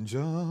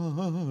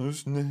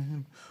 Josh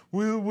Nan,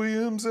 Will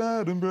Williams,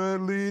 Adam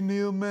Bradley,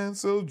 Neil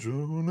Mansell,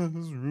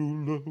 Jonas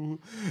Rulo,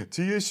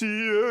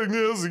 T.S.E.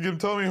 Nelson, Kim,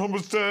 Tommy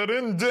Humberstad,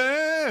 and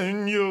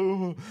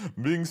Daniel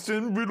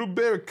Bingston, Brittle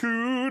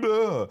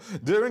Barracuda,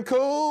 Darren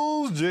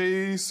Coles,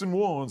 Jason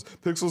Warnes,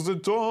 Pixels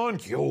at Dawn,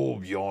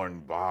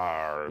 Kjolbjorn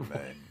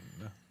Barman.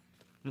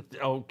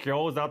 Oh,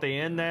 Kjol's out the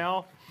end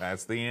now?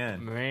 That's the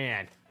end.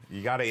 Man.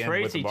 You got to end with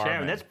the Tracy Barman.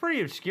 Chapman, that's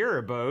pretty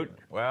obscure, Boat.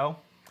 Well,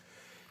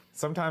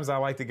 sometimes I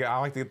like to go. I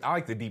like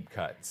the deep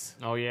cuts.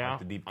 Oh yeah, I like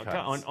the deep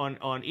cuts.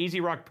 On Easy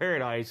Rock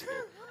Paradise,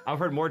 I've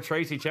heard more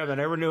Tracy Chapman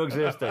than I ever knew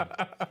existed.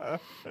 I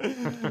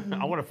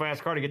want a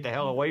fast car to get the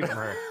hell away from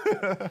her.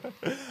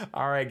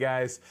 All right,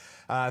 guys.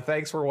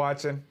 Thanks for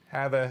watching.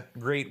 Have a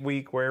great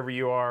week wherever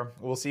you are.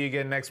 We'll see you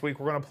again next week.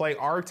 We're going to play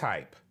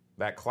R-Type,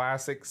 that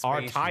classic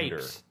space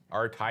shooter.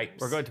 R-types.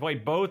 We're going to play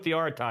both the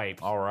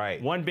R-types. All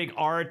right. One big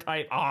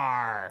R-type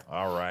R.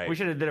 All right. We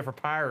should have did it for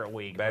Pirate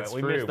Week. That's but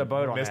we true. missed the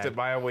boat on Missed that. it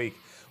by a week.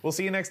 We'll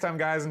see you next time,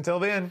 guys. Until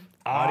then,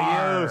 Arr.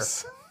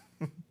 adios.